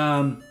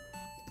 And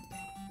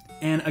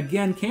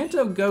again,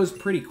 Kanto goes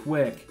pretty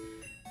quick.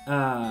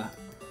 We're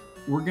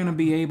going to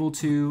be able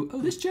to...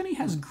 Oh, this Jenny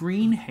has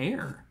green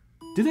hair.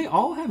 Do they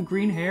all have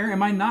green hair?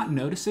 Am I not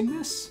noticing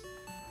this?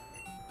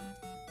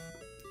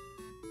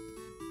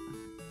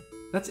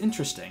 That's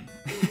interesting.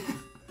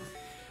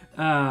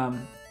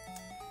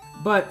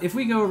 But if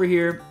we go over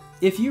here,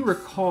 if you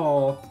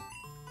recall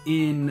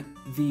in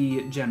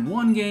the Gen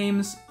 1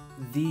 games,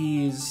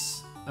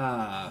 these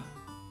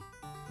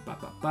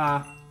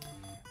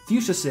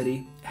Fuchsia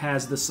City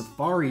has the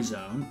Safari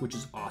Zone, which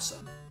is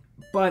awesome.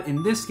 But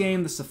in this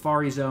game, the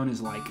Safari Zone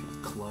is like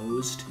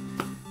closed,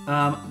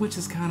 which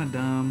is kind of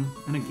dumb.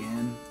 And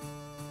again,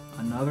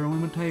 another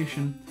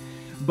limitation.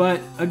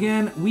 But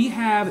again, we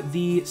have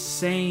the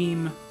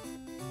same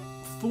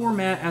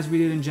format as we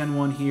did in Gen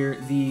 1 here.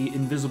 The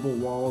invisible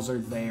walls are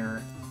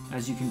there,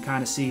 as you can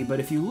kind of see. But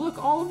if you look,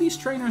 all of these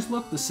trainers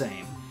look the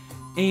same.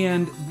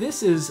 And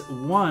this is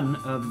one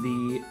of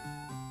the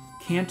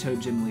Kanto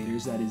gym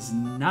leaders that is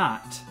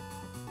not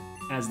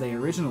as they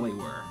originally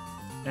were.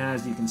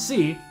 As you can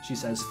see, she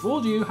says,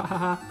 "Fooled you, ha ha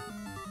ha."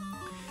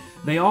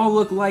 They all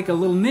look like a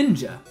little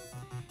ninja.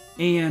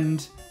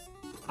 And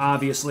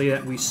obviously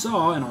that we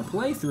saw in our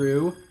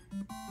playthrough,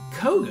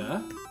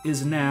 Koga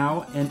is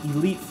now an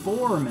Elite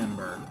Four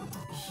member.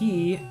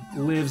 He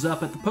lives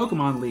up at the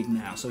Pokemon League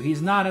now, so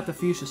he's not at the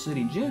Fuchsia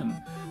City Gym.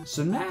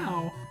 So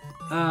now,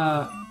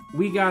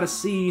 we gotta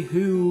see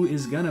who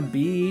is gonna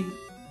be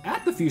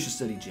at the Fuchsia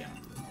City Gym.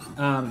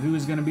 Who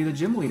is gonna be the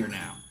gym leader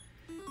now.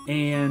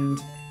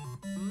 And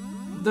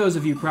those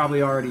of you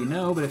probably already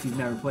know, but if you've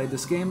never played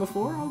this game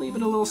before, I'll leave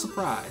it a little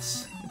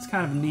surprise. It's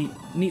kind of a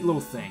neat little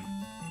thing.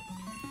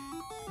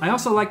 I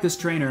also like this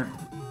trainer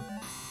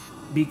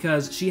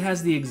because she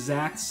has the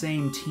exact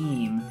same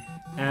team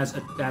as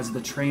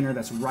the trainer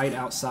that's right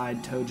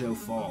outside Tojo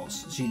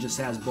Falls. She just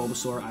has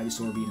Bulbasaur,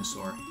 Ivysaur,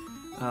 Venusaur,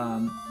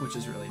 which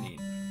is really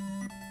neat.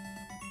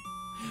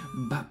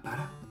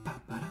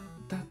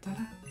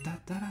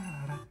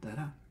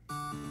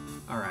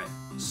 Alright,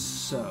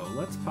 so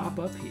let's pop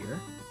up here.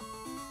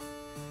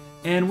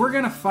 And we're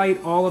going to fight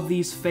all of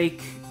these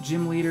fake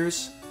gym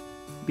leaders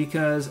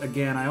because,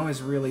 again, I always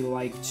really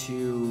like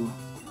to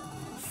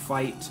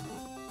fight...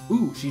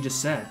 Ooh, she just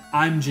said,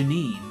 "I'm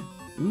Janine."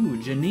 Ooh,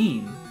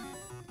 Janine.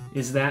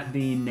 Is that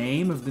the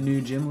name of the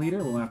new gym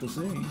leader? We'll have to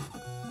see.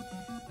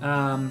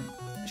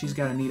 She's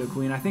got a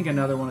Nidoqueen. I think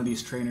another one of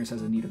these trainers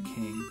has a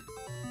Nidoking.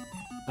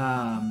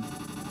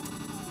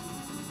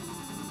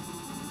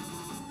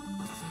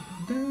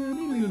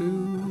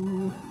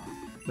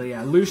 But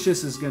yeah,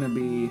 Lucius is going to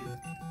be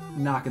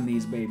knocking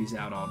these babies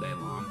out all day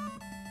long.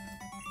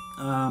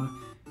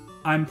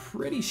 I'm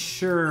pretty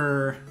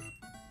sure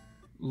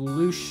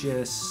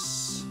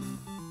Lucius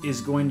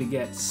is going to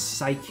get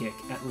Psychic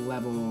at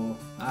level...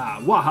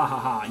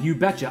 wahahaha, you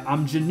betcha,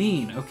 I'm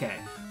Janine. Okay,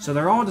 so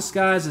they're all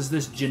disguised as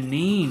this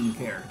Janine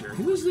character.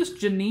 Who is this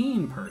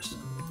Janine person?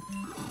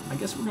 I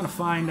guess we're going to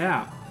find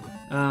out.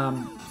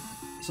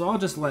 So I'll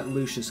just let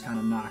Lucius kind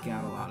of knock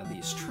out a lot of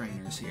these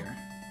trainers here.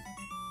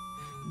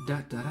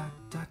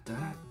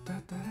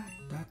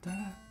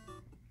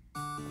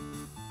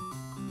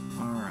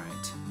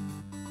 Alright.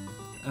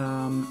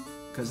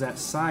 Because that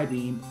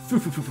Psybeam...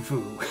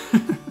 Foo.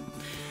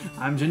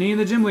 I'm Janine,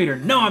 the gym leader.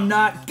 No, I'm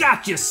not.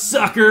 Gotcha,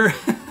 sucker!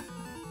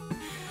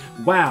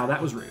 Wow, that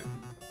was rude.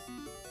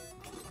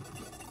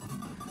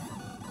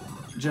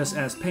 Just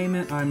as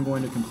payment, I'm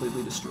going to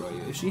completely destroy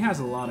you. If she has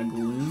a lot of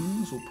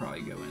glooms, we'll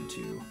probably go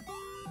into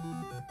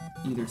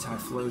either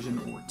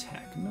Typhlosion or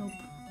Tech. Nope.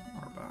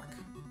 Arbok.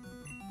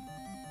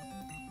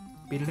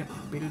 Beat it up,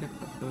 beat it up.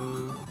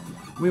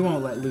 We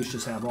won't let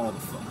Lucius have all the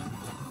fun.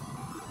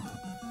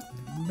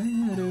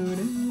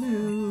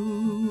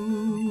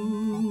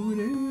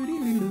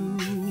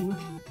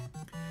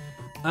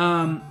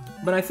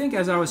 But I think,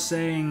 as I was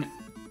saying,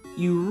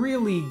 you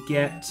really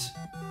get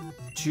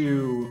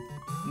to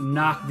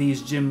knock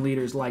these gym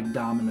leaders like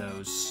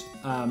dominoes.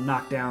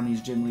 Knock down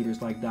these gym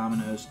leaders like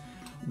dominoes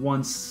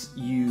once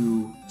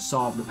you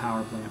solve the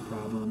power plant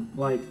problem.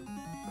 Like,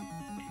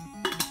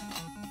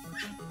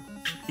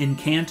 in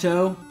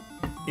Kanto,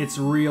 it's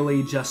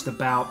really just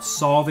about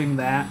solving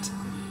that,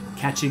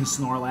 catching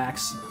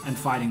Snorlax, and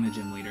fighting the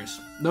gym leaders.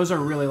 Those are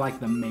really like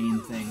the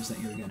main things that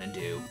you're gonna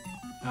do.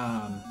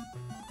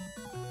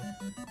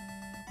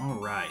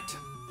 Alright.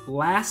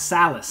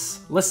 Lasalis.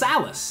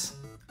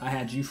 I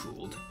had you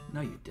fooled. No,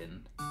 you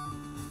didn't.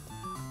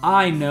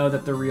 I know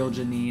that the real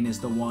Janine is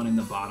the one in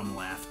the bottom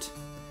left.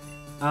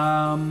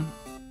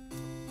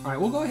 Alright,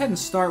 we'll go ahead and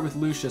start with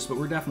Lucius, but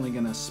we're definitely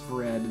going to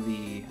spread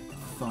the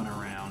fun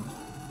around.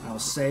 I'll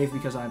save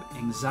because I have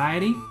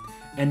anxiety.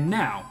 And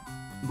now,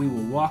 we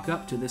will walk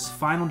up to this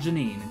final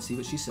Janine and see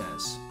what she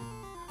says.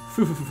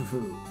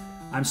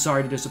 I'm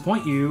sorry to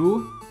disappoint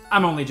you.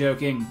 I'm only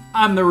joking.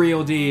 I'm the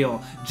real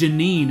deal.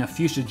 Janine of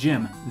Fuchsia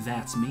Gym.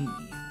 That's me.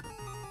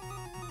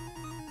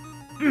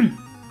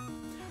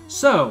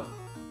 So,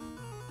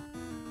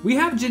 we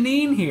have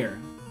Janine here.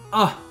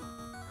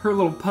 Her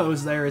little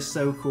pose there is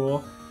so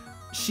cool.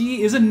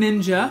 She is a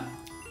ninja,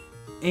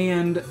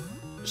 and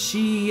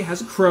she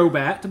has a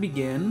Crobat to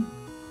begin.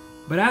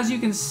 But as you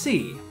can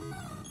see,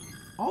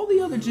 all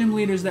the other gym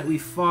leaders that we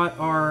fought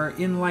are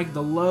in like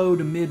the low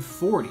to mid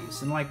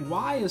 40s. And like,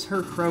 why is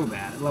her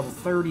Crobat at level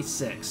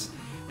 36?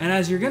 And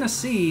as you're gonna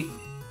see,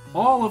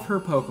 all of her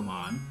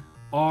Pokemon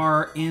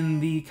are in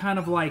the kind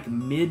of like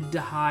mid to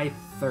high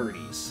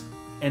 30s.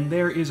 And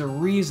there is a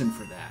reason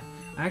for that.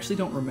 I actually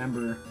don't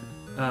remember,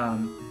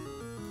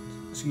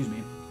 excuse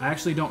me, I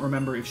actually don't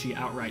remember if she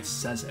outright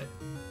says it.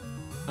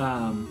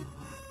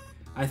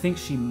 I think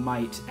she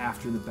might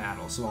after the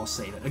battle, so I'll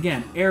save it.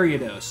 Again,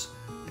 Ariados.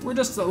 We're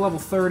just at level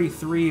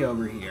 33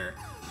 over here.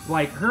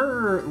 Like,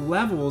 her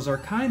levels are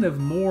kind of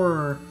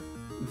more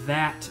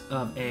that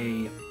of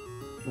a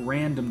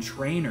random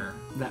trainer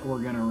that we're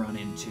gonna run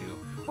into.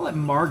 I'll let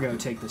Margot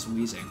take this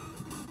Weezing.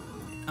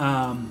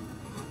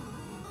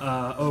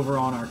 Over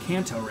on our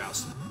Kanto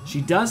routes.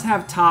 She does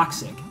have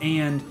Toxic,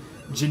 and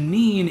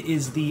Janine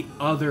is the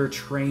other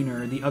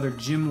trainer, the other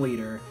gym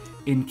leader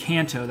in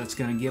Kanto that's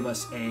gonna give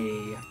us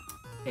a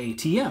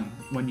TM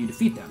when you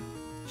defeat them.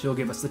 She'll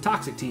give us the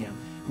Toxic TM,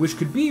 which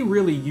could be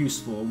really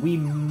useful. We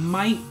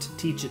might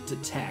teach it to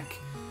Tech.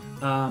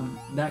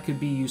 That could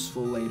be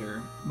useful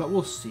later, but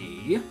we'll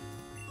see.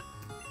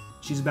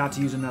 She's about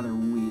to use another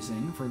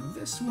Weezing. For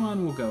this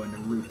one, we'll go into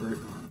Rupert.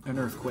 An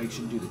Earthquake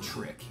should do the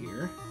trick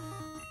here.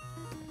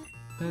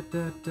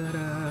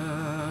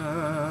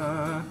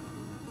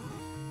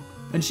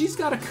 And she's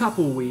got a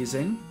couple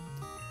Weezing,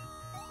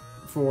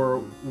 for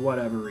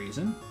whatever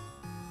reason.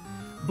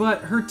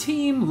 But her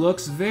team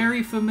looks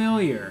very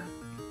familiar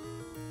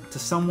to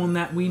someone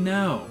that we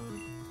know.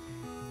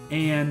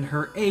 And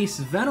her ace,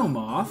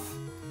 Venomoth,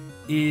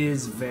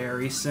 is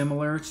very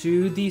similar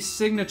to the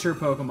signature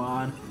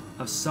Pokemon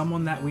of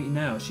someone that we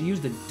know. She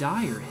used a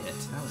Dire hit.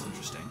 That was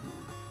interesting.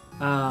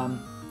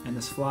 And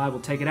this fly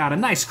will take it out. A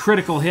nice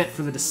critical hit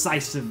for the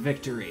decisive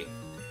victory.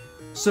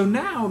 So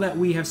now that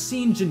we have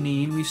seen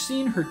Janine, we've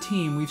seen her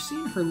team, we've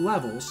seen her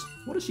levels,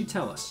 what does she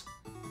tell us?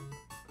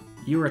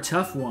 You're a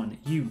tough one.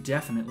 You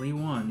definitely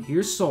won.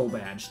 Here's Soul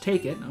Badge.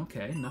 Take it.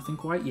 Okay, nothing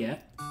quite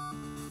yet.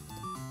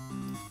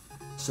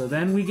 So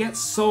then we get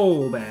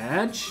Soul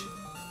Badge.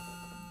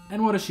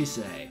 And what does she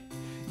say?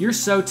 You're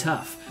so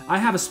tough. I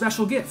have a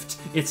special gift.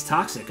 It's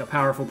Toxic, a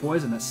powerful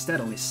poison that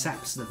steadily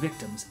saps the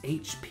victim's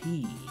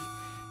HP.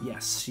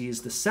 Yes, she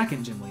is the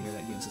second gym leader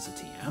that gives us a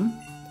TM.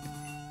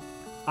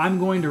 I'm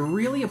going to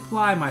really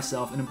apply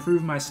myself and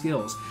improve my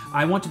skills.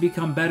 I want to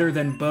become better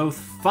than both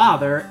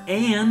Father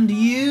and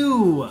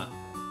you.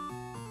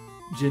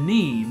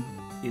 Janine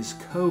is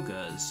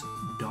Koga's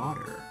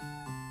daughter,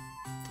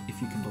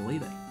 if you can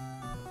believe it.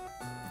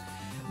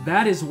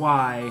 That is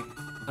why...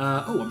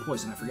 oh, I'm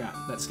poisoned, I forgot.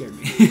 That scared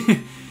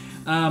me.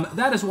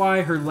 That is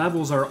why her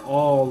levels are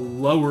all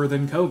lower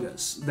than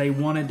Koga's. They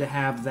wanted to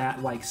have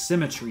that, like,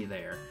 symmetry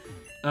there.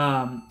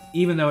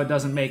 Even though it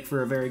doesn't make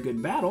for a very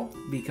good battle,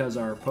 because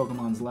our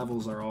Pokemon's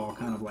levels are all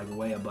kind of, like,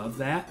 way above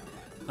that.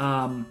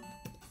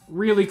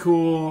 Really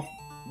cool.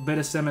 Bit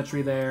of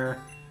symmetry there.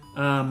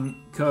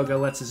 Koga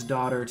lets his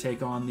daughter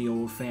take on the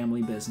old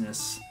family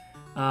business.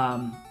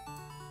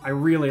 I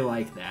really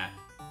like that.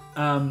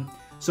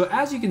 So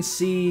as you can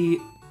see,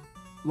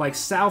 like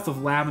south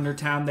of Lavender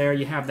Town there,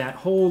 you have that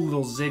whole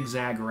little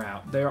zigzag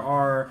route. There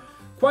are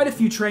quite a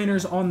few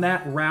trainers on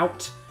that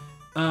route.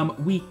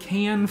 We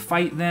can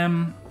fight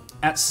them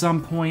at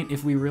some point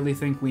if we really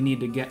think we need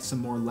to get some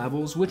more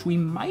levels, which we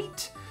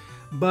might.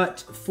 But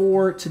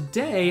for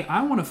today,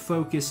 I want to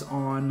focus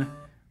on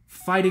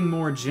fighting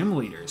more gym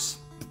leaders.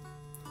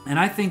 And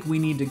I think we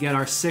need to get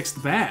our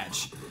 6th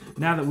badge,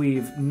 now that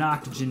we've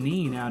knocked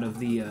Janine out of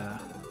the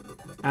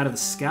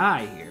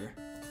sky here.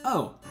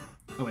 Oh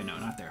wait, no,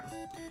 not there.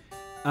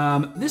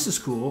 This is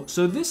cool.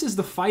 So this is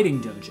the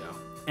fighting dojo,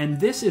 and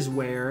this is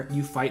where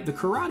you fight the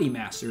Karate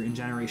Master in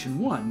Generation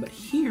 1. But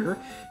here,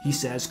 he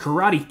says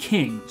Karate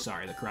King.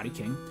 Sorry, the Karate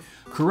King.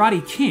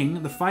 Karate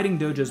King, the fighting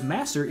dojo's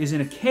master, is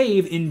in a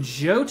cave in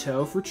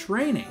Johto for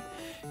training.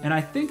 And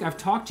I think I've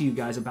talked to you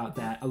guys about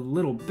that a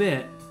little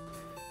bit.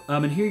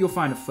 And here you'll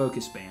find a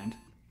focus band.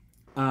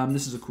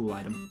 This is a cool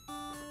item.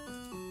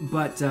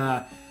 But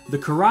the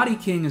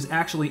Karate King is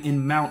actually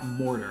in Mount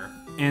Mortar,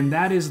 and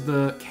that is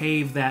the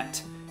cave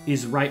that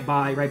is right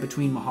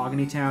between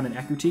Mahogany Town and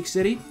Ecruteak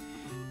City.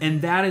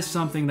 And that is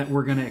something that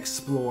we're going to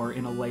explore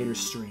in a later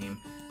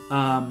stream.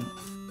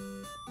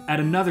 At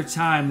another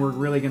time, we're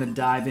really going to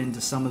dive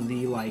into some of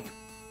the, like,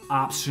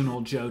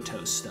 optional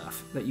Johto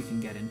stuff that you can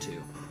get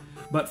into.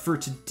 But for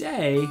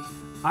today,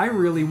 I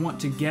really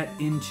want to get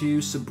into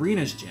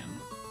Sabrina's gym.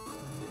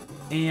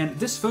 And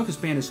this focus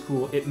band is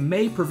cool. It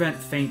may prevent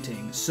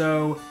fainting.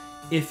 So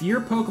if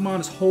your Pokemon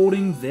is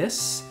holding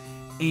this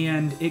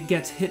and it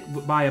gets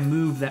hit by a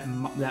move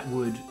that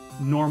would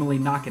normally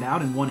knock it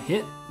out in one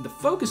hit, the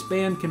focus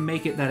band can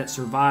make it that it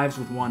survives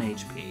with 1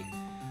 HP.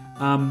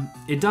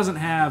 It doesn't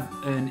have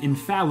an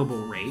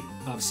infallible rate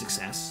of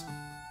success,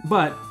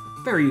 but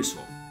very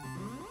useful.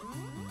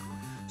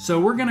 So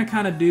we're going to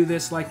kind of do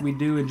this like we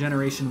do in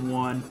Generation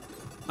 1.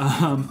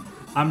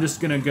 I'm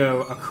just going to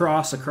go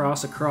across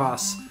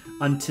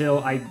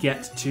until I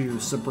get to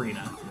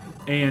Sabrina.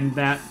 And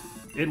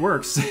it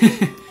works.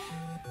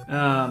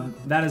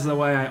 That is the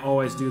way I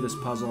always do this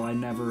puzzle. I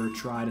never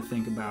try to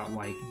think about,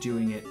 like,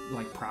 doing it,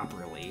 like,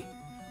 properly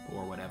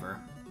or whatever.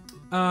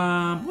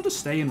 We'll just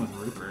stay in with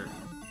Rupert.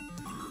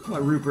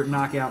 Let Rupert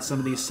knock out some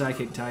of these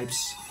psychic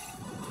types.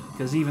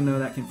 Because even though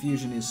that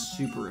confusion is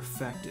super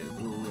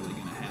effective, we're really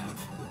going to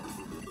have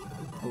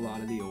a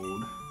lot of the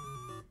old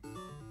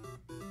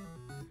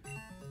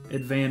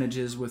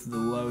advantages with the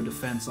low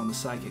defense on the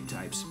psychic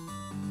types.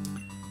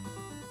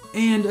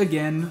 And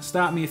again,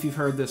 stop me if you've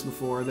heard this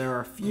before, there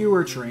are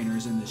fewer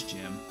trainers in this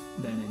gym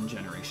than in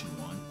Generation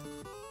 1.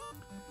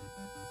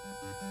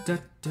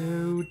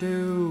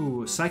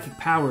 Psychic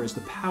power is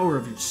the power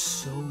of your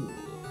soul.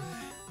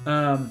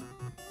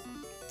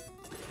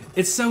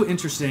 It's so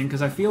interesting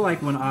because I feel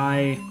like when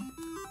I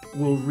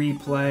will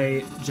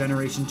replay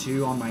Generation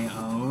 2 on my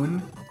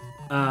own,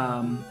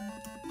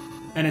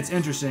 and it's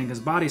interesting because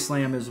Body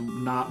Slam is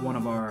not one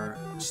of our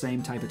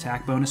same type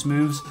attack bonus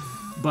moves,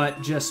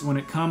 but just when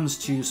it comes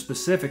to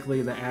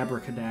specifically the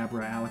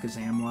Abracadabra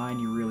Alakazam line,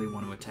 you really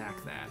want to attack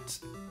that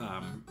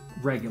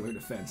regular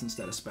defense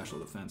instead of special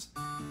defense.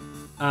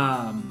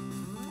 Oh,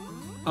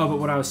 but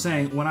what I was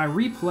saying, when I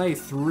replay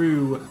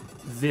through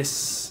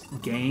this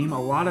game,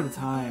 a lot of the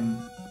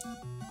time,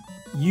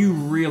 you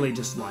really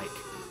just, like,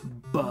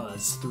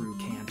 buzz through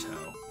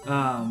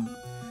Kanto.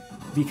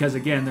 Because,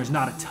 again, there's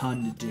not a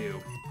ton to do.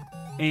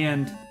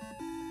 And,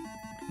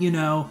 you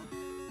know,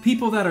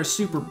 people that are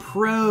super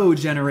pro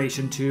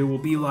Generation 2 will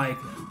be like,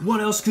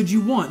 what else could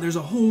you want? There's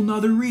a whole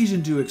nother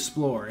region to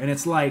explore. And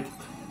it's like,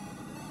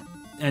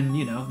 and,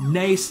 you know,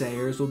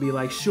 naysayers will be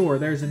like, sure,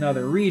 there's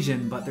another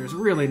region, but there's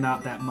really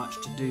not that much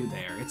to do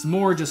there. It's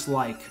more just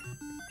like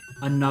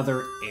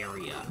another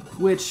area,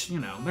 which, you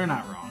know, they're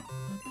not wrong.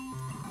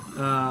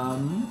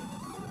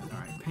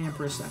 Alright,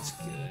 Pampers, that's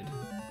good.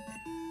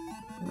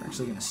 We're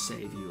actually going to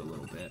save you a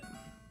little bit.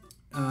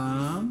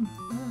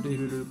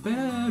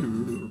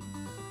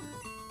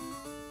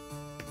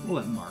 We'll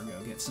let Margot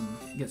get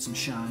some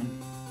shine.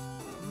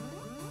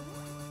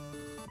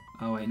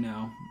 Oh wait,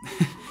 no.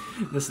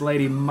 This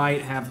lady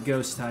might have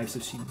ghost types.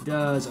 If she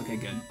does, okay,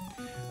 good.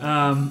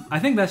 I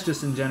think that's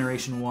just in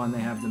Generation 1. They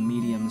have the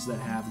mediums that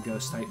have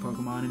ghost type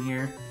Pokemon in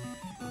here.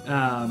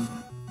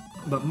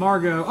 But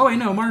Margot, oh wait,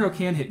 no, Margot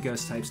can hit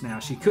ghost types now.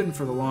 She couldn't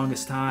for the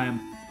longest time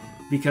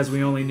because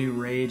we only knew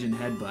Rage and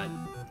Headbutt.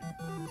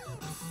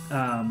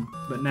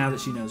 But now that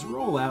she knows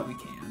Rollout, we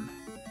can.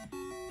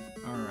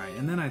 Alright,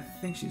 and then I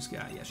think she's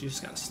got, yeah, she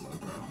just got a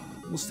Slowbro.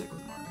 We'll stick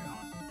with Margot.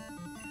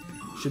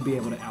 Should be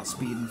able to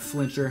outspeed and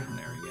flinch her.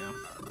 There we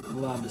go.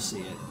 Love to see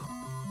it.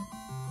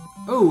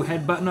 Oh,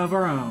 head button of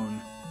our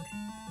own.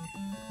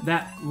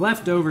 That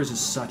Leftovers is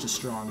such a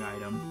strong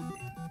item.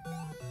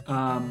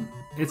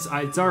 It's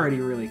already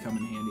really come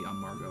in handy on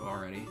Margot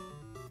already.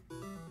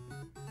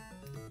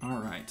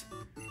 Alright.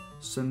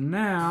 So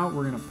now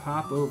we're going to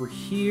pop over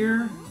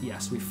here.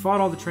 Yes, we fought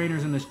all the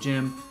trainers in this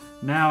gym.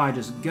 Now I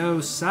just go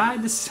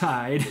side to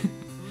side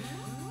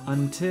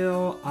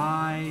until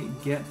I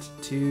get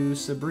to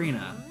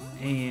Sabrina.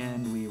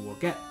 And we will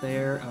get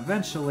there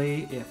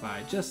eventually if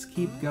I just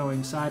keep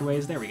going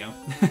sideways. There we go.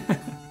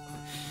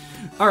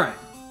 Alright.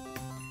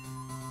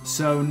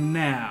 So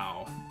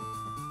now,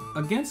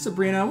 against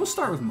Sabrina, we'll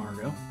start with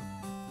Margot.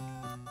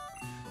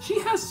 She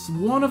has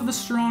one of the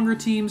stronger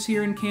teams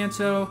here in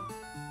Kanto.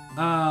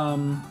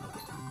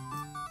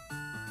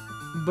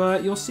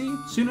 But you'll see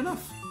soon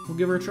enough. We'll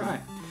give her a try.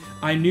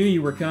 I knew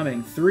you were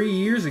coming. 3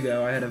 years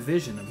ago, I had a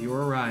vision of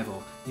your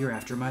arrival. You're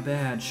after my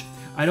badge.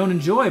 I don't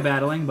enjoy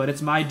battling, but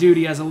it's my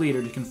duty as a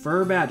leader to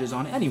confer badges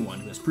on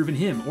anyone who has proven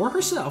him or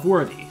herself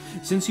worthy.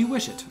 Since you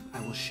wish it, I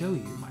will show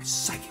you my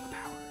psychic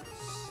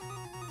powers.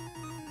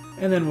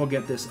 And then we'll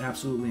get this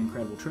absolutely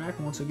incredible track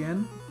once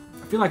again.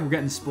 I feel like we're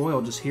getting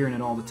spoiled just hearing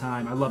it all the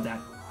time. I love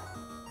that.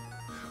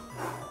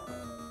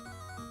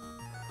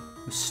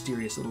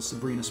 Mysterious little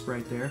Sabrina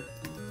sprite there.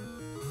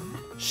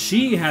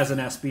 She has an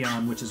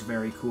Espeon, which is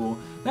very cool.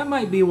 That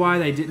might be why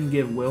they didn't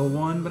give Will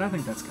one, but I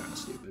think that's kind of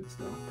stupid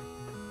still.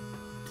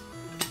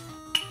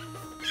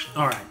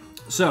 Alright,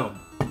 so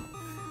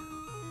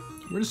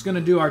we're just going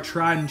to do our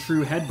tried and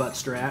true headbutt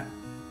strat.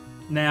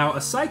 Now,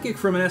 a Psychic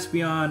from an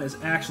Espeon is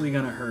actually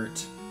going to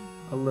hurt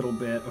a little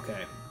bit.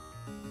 Okay.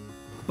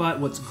 But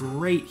what's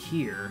great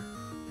here,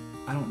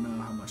 I don't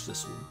know how much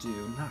this will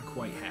do, not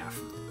quite half.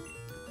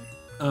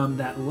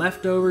 That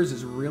Leftovers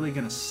is really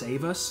going to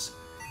save us.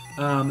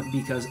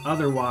 Because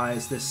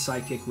otherwise this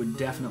Psychic would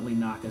definitely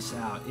knock us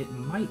out. It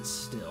might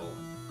still.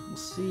 We'll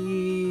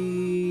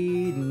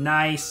see.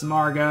 Nice,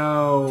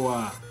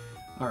 Margot!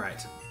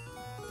 Alright.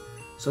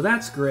 So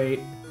that's great.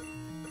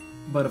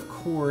 But of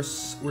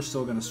course, we're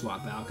still going to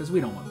swap out because we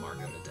don't want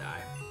Margot to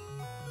die.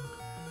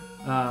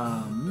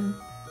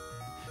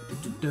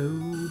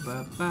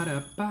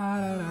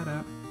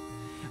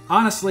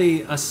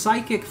 Honestly, a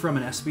Psychic from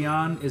an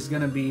Espeon is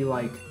going to be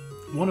like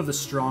one of the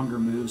stronger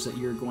moves that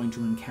you're going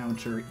to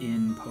encounter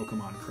in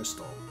Pokémon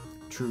Crystal,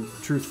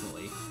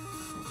 truthfully.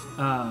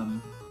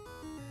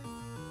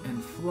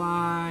 And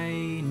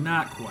Fly,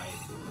 not quite.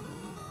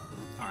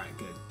 Alright,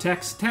 good.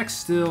 Text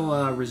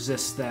still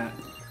resists that,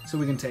 so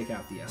we can take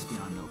out the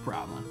Espeon, no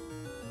problem.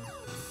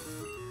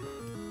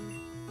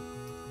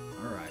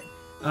 Alright.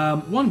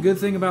 One good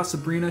thing about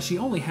Sabrina, she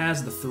only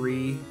has the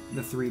three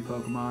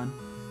Pokemon.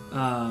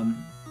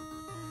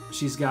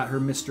 She's got her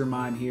Mr.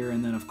 Mime here,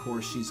 and then of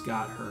course she's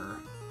got her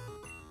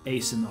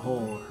ace in the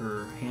hole,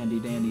 her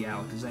handy-dandy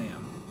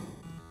Alakazam.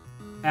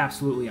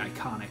 Absolutely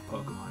iconic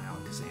Pokemon,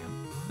 Alakazam,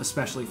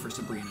 especially for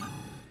Sabrina.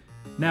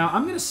 Now,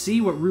 I'm going to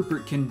see what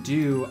Rupert can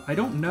do. I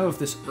don't know if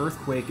this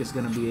Earthquake is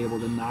going to be able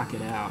to knock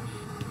it out.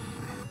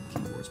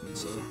 Keyboard's being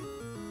slow.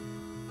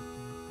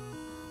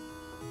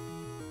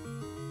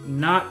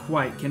 Not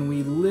quite. Can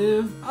we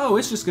live? Oh,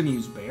 it's just going to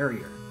use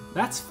Barrier.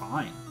 That's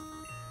fine.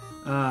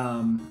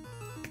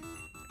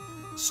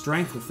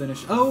 Strength will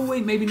finish. Oh,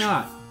 wait, maybe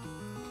not.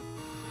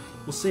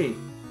 We'll see.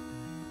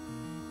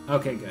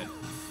 Okay, good.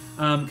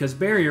 Because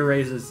Barrier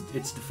raises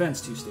its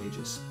defense 2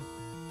 stages.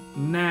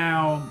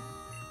 Now,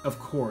 of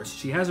course,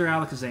 she has her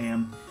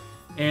Alakazam,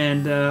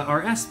 and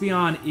our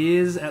Espeon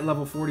is at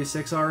level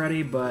 46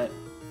 already, but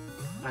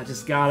I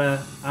just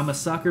gotta... I'm a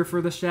sucker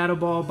for the Shadow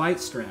Ball Bite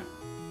strat.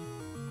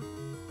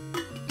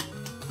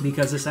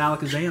 Because this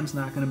Alakazam's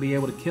not going to be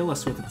able to kill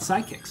us with its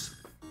Psychics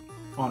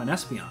on an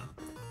Espeon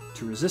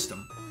to resist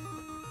them.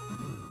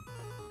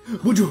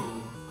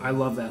 I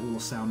love that little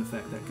sound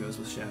effect that goes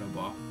with Shadow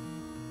Ball.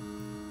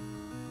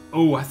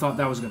 Oh, I thought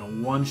that was going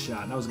to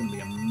one-shot. That was going to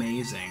be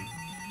amazing.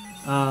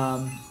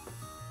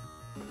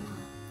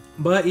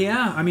 But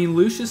yeah, I mean,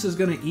 Lucius is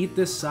going to eat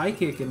this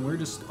Psychic, and we're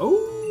just...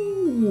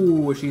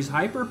 Oh, she's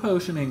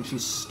hyper-potioning.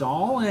 She's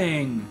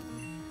stalling.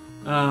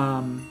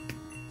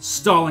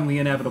 Stalling the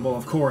inevitable,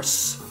 of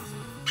course.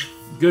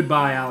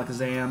 Goodbye,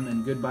 Alakazam,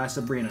 and goodbye,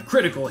 Sabrina.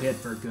 Critical hit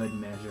for good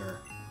measure.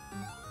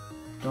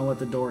 Don't let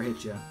the door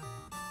hit you.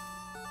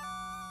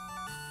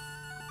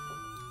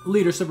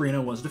 Leader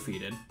Sabrina was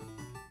defeated.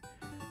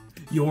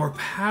 Your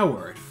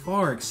power, it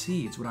far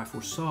exceeds what I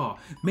foresaw.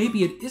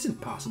 Maybe it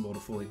isn't possible to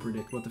fully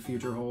predict what the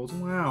future holds.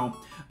 Wow.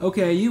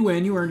 Okay, you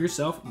win. You earned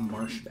yourself a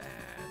Marsh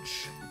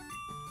Badge.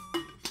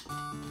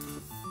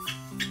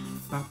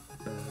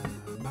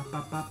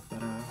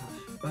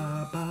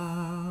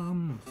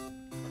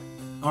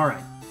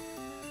 Alright.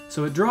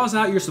 So it draws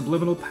out your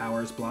subliminal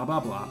powers, blah blah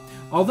blah.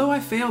 Although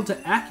I failed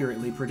to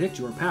accurately predict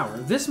your power,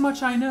 this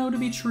much I know to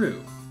be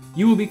true.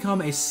 You will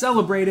become a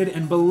celebrated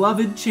and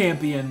beloved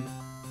champion.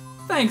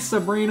 Thanks,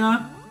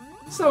 Sabrina.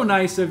 So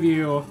nice of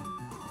you.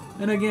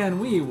 And again,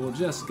 we will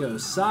just go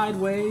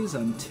sideways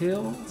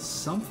until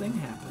something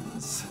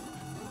happens.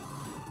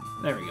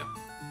 There we go.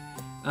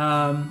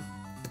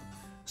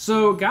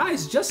 So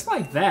guys, just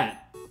like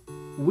that,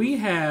 we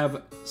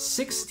have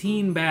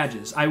 16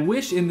 badges. I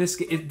wish in this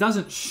it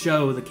doesn't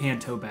show the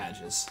Kanto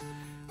badges.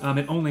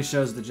 It only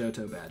shows the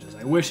Johto badges.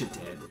 I wish it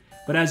did.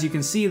 But as you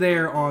can see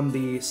there on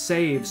the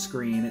save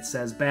screen, it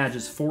says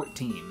badges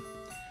 14.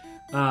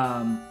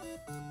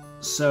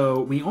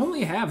 So we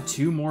only have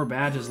 2 more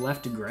badges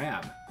left to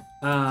grab.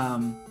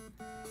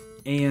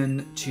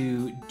 And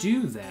to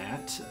do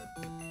that,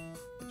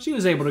 she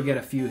was able to get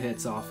a few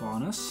hits off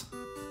on us.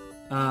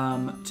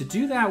 To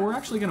do that, we're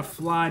actually going to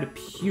fly to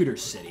Pewter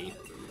City.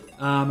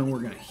 And we're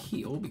going to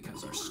heal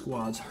because our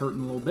squad's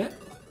hurting a little bit.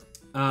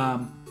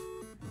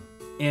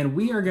 And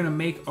we are going to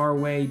make our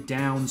way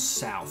down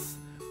south.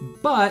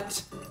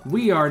 But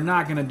we are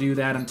not going to do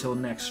that until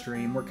next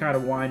stream. We're kind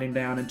of winding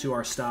down into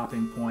our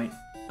stopping point.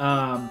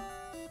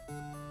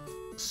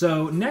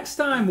 So next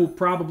time we'll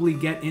probably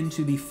get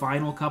into the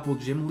final couple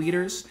gym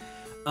leaders.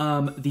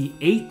 The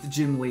 8th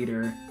gym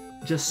leader,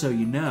 just so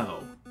you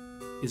know,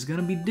 is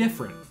going to be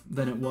different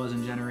than it was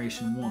in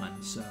Generation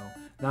 1. So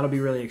that'll be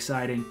really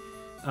exciting.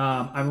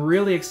 I'm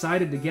really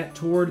excited to get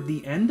toward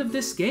the end of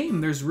this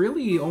game. There's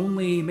really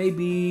only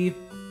maybe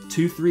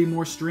 2-3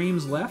 more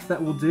streams left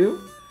that we'll do.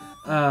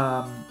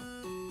 I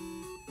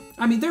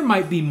mean, there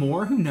might be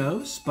more, who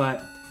knows,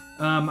 but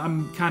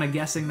I'm kind of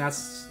guessing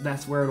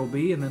that's where it'll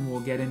be, and then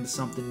we'll get into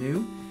something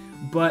new.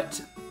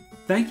 But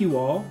thank you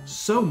all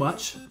so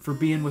much for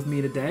being with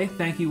me today.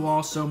 Thank you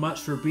all so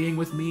much for being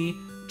with me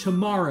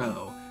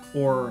tomorrow,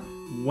 or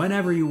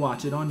whenever you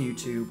watch it on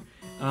YouTube.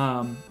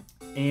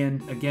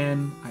 And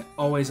again, I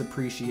always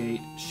appreciate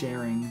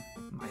sharing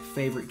my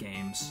favorite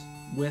games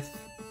with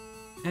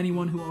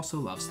anyone who also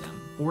loves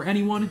them, or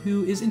anyone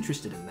who is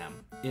interested in them.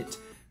 It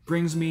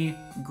brings me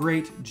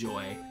great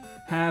joy.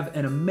 Have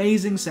an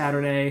amazing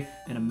Saturday,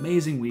 an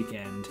amazing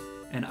weekend,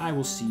 and I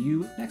will see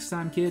you next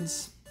time,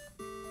 kids.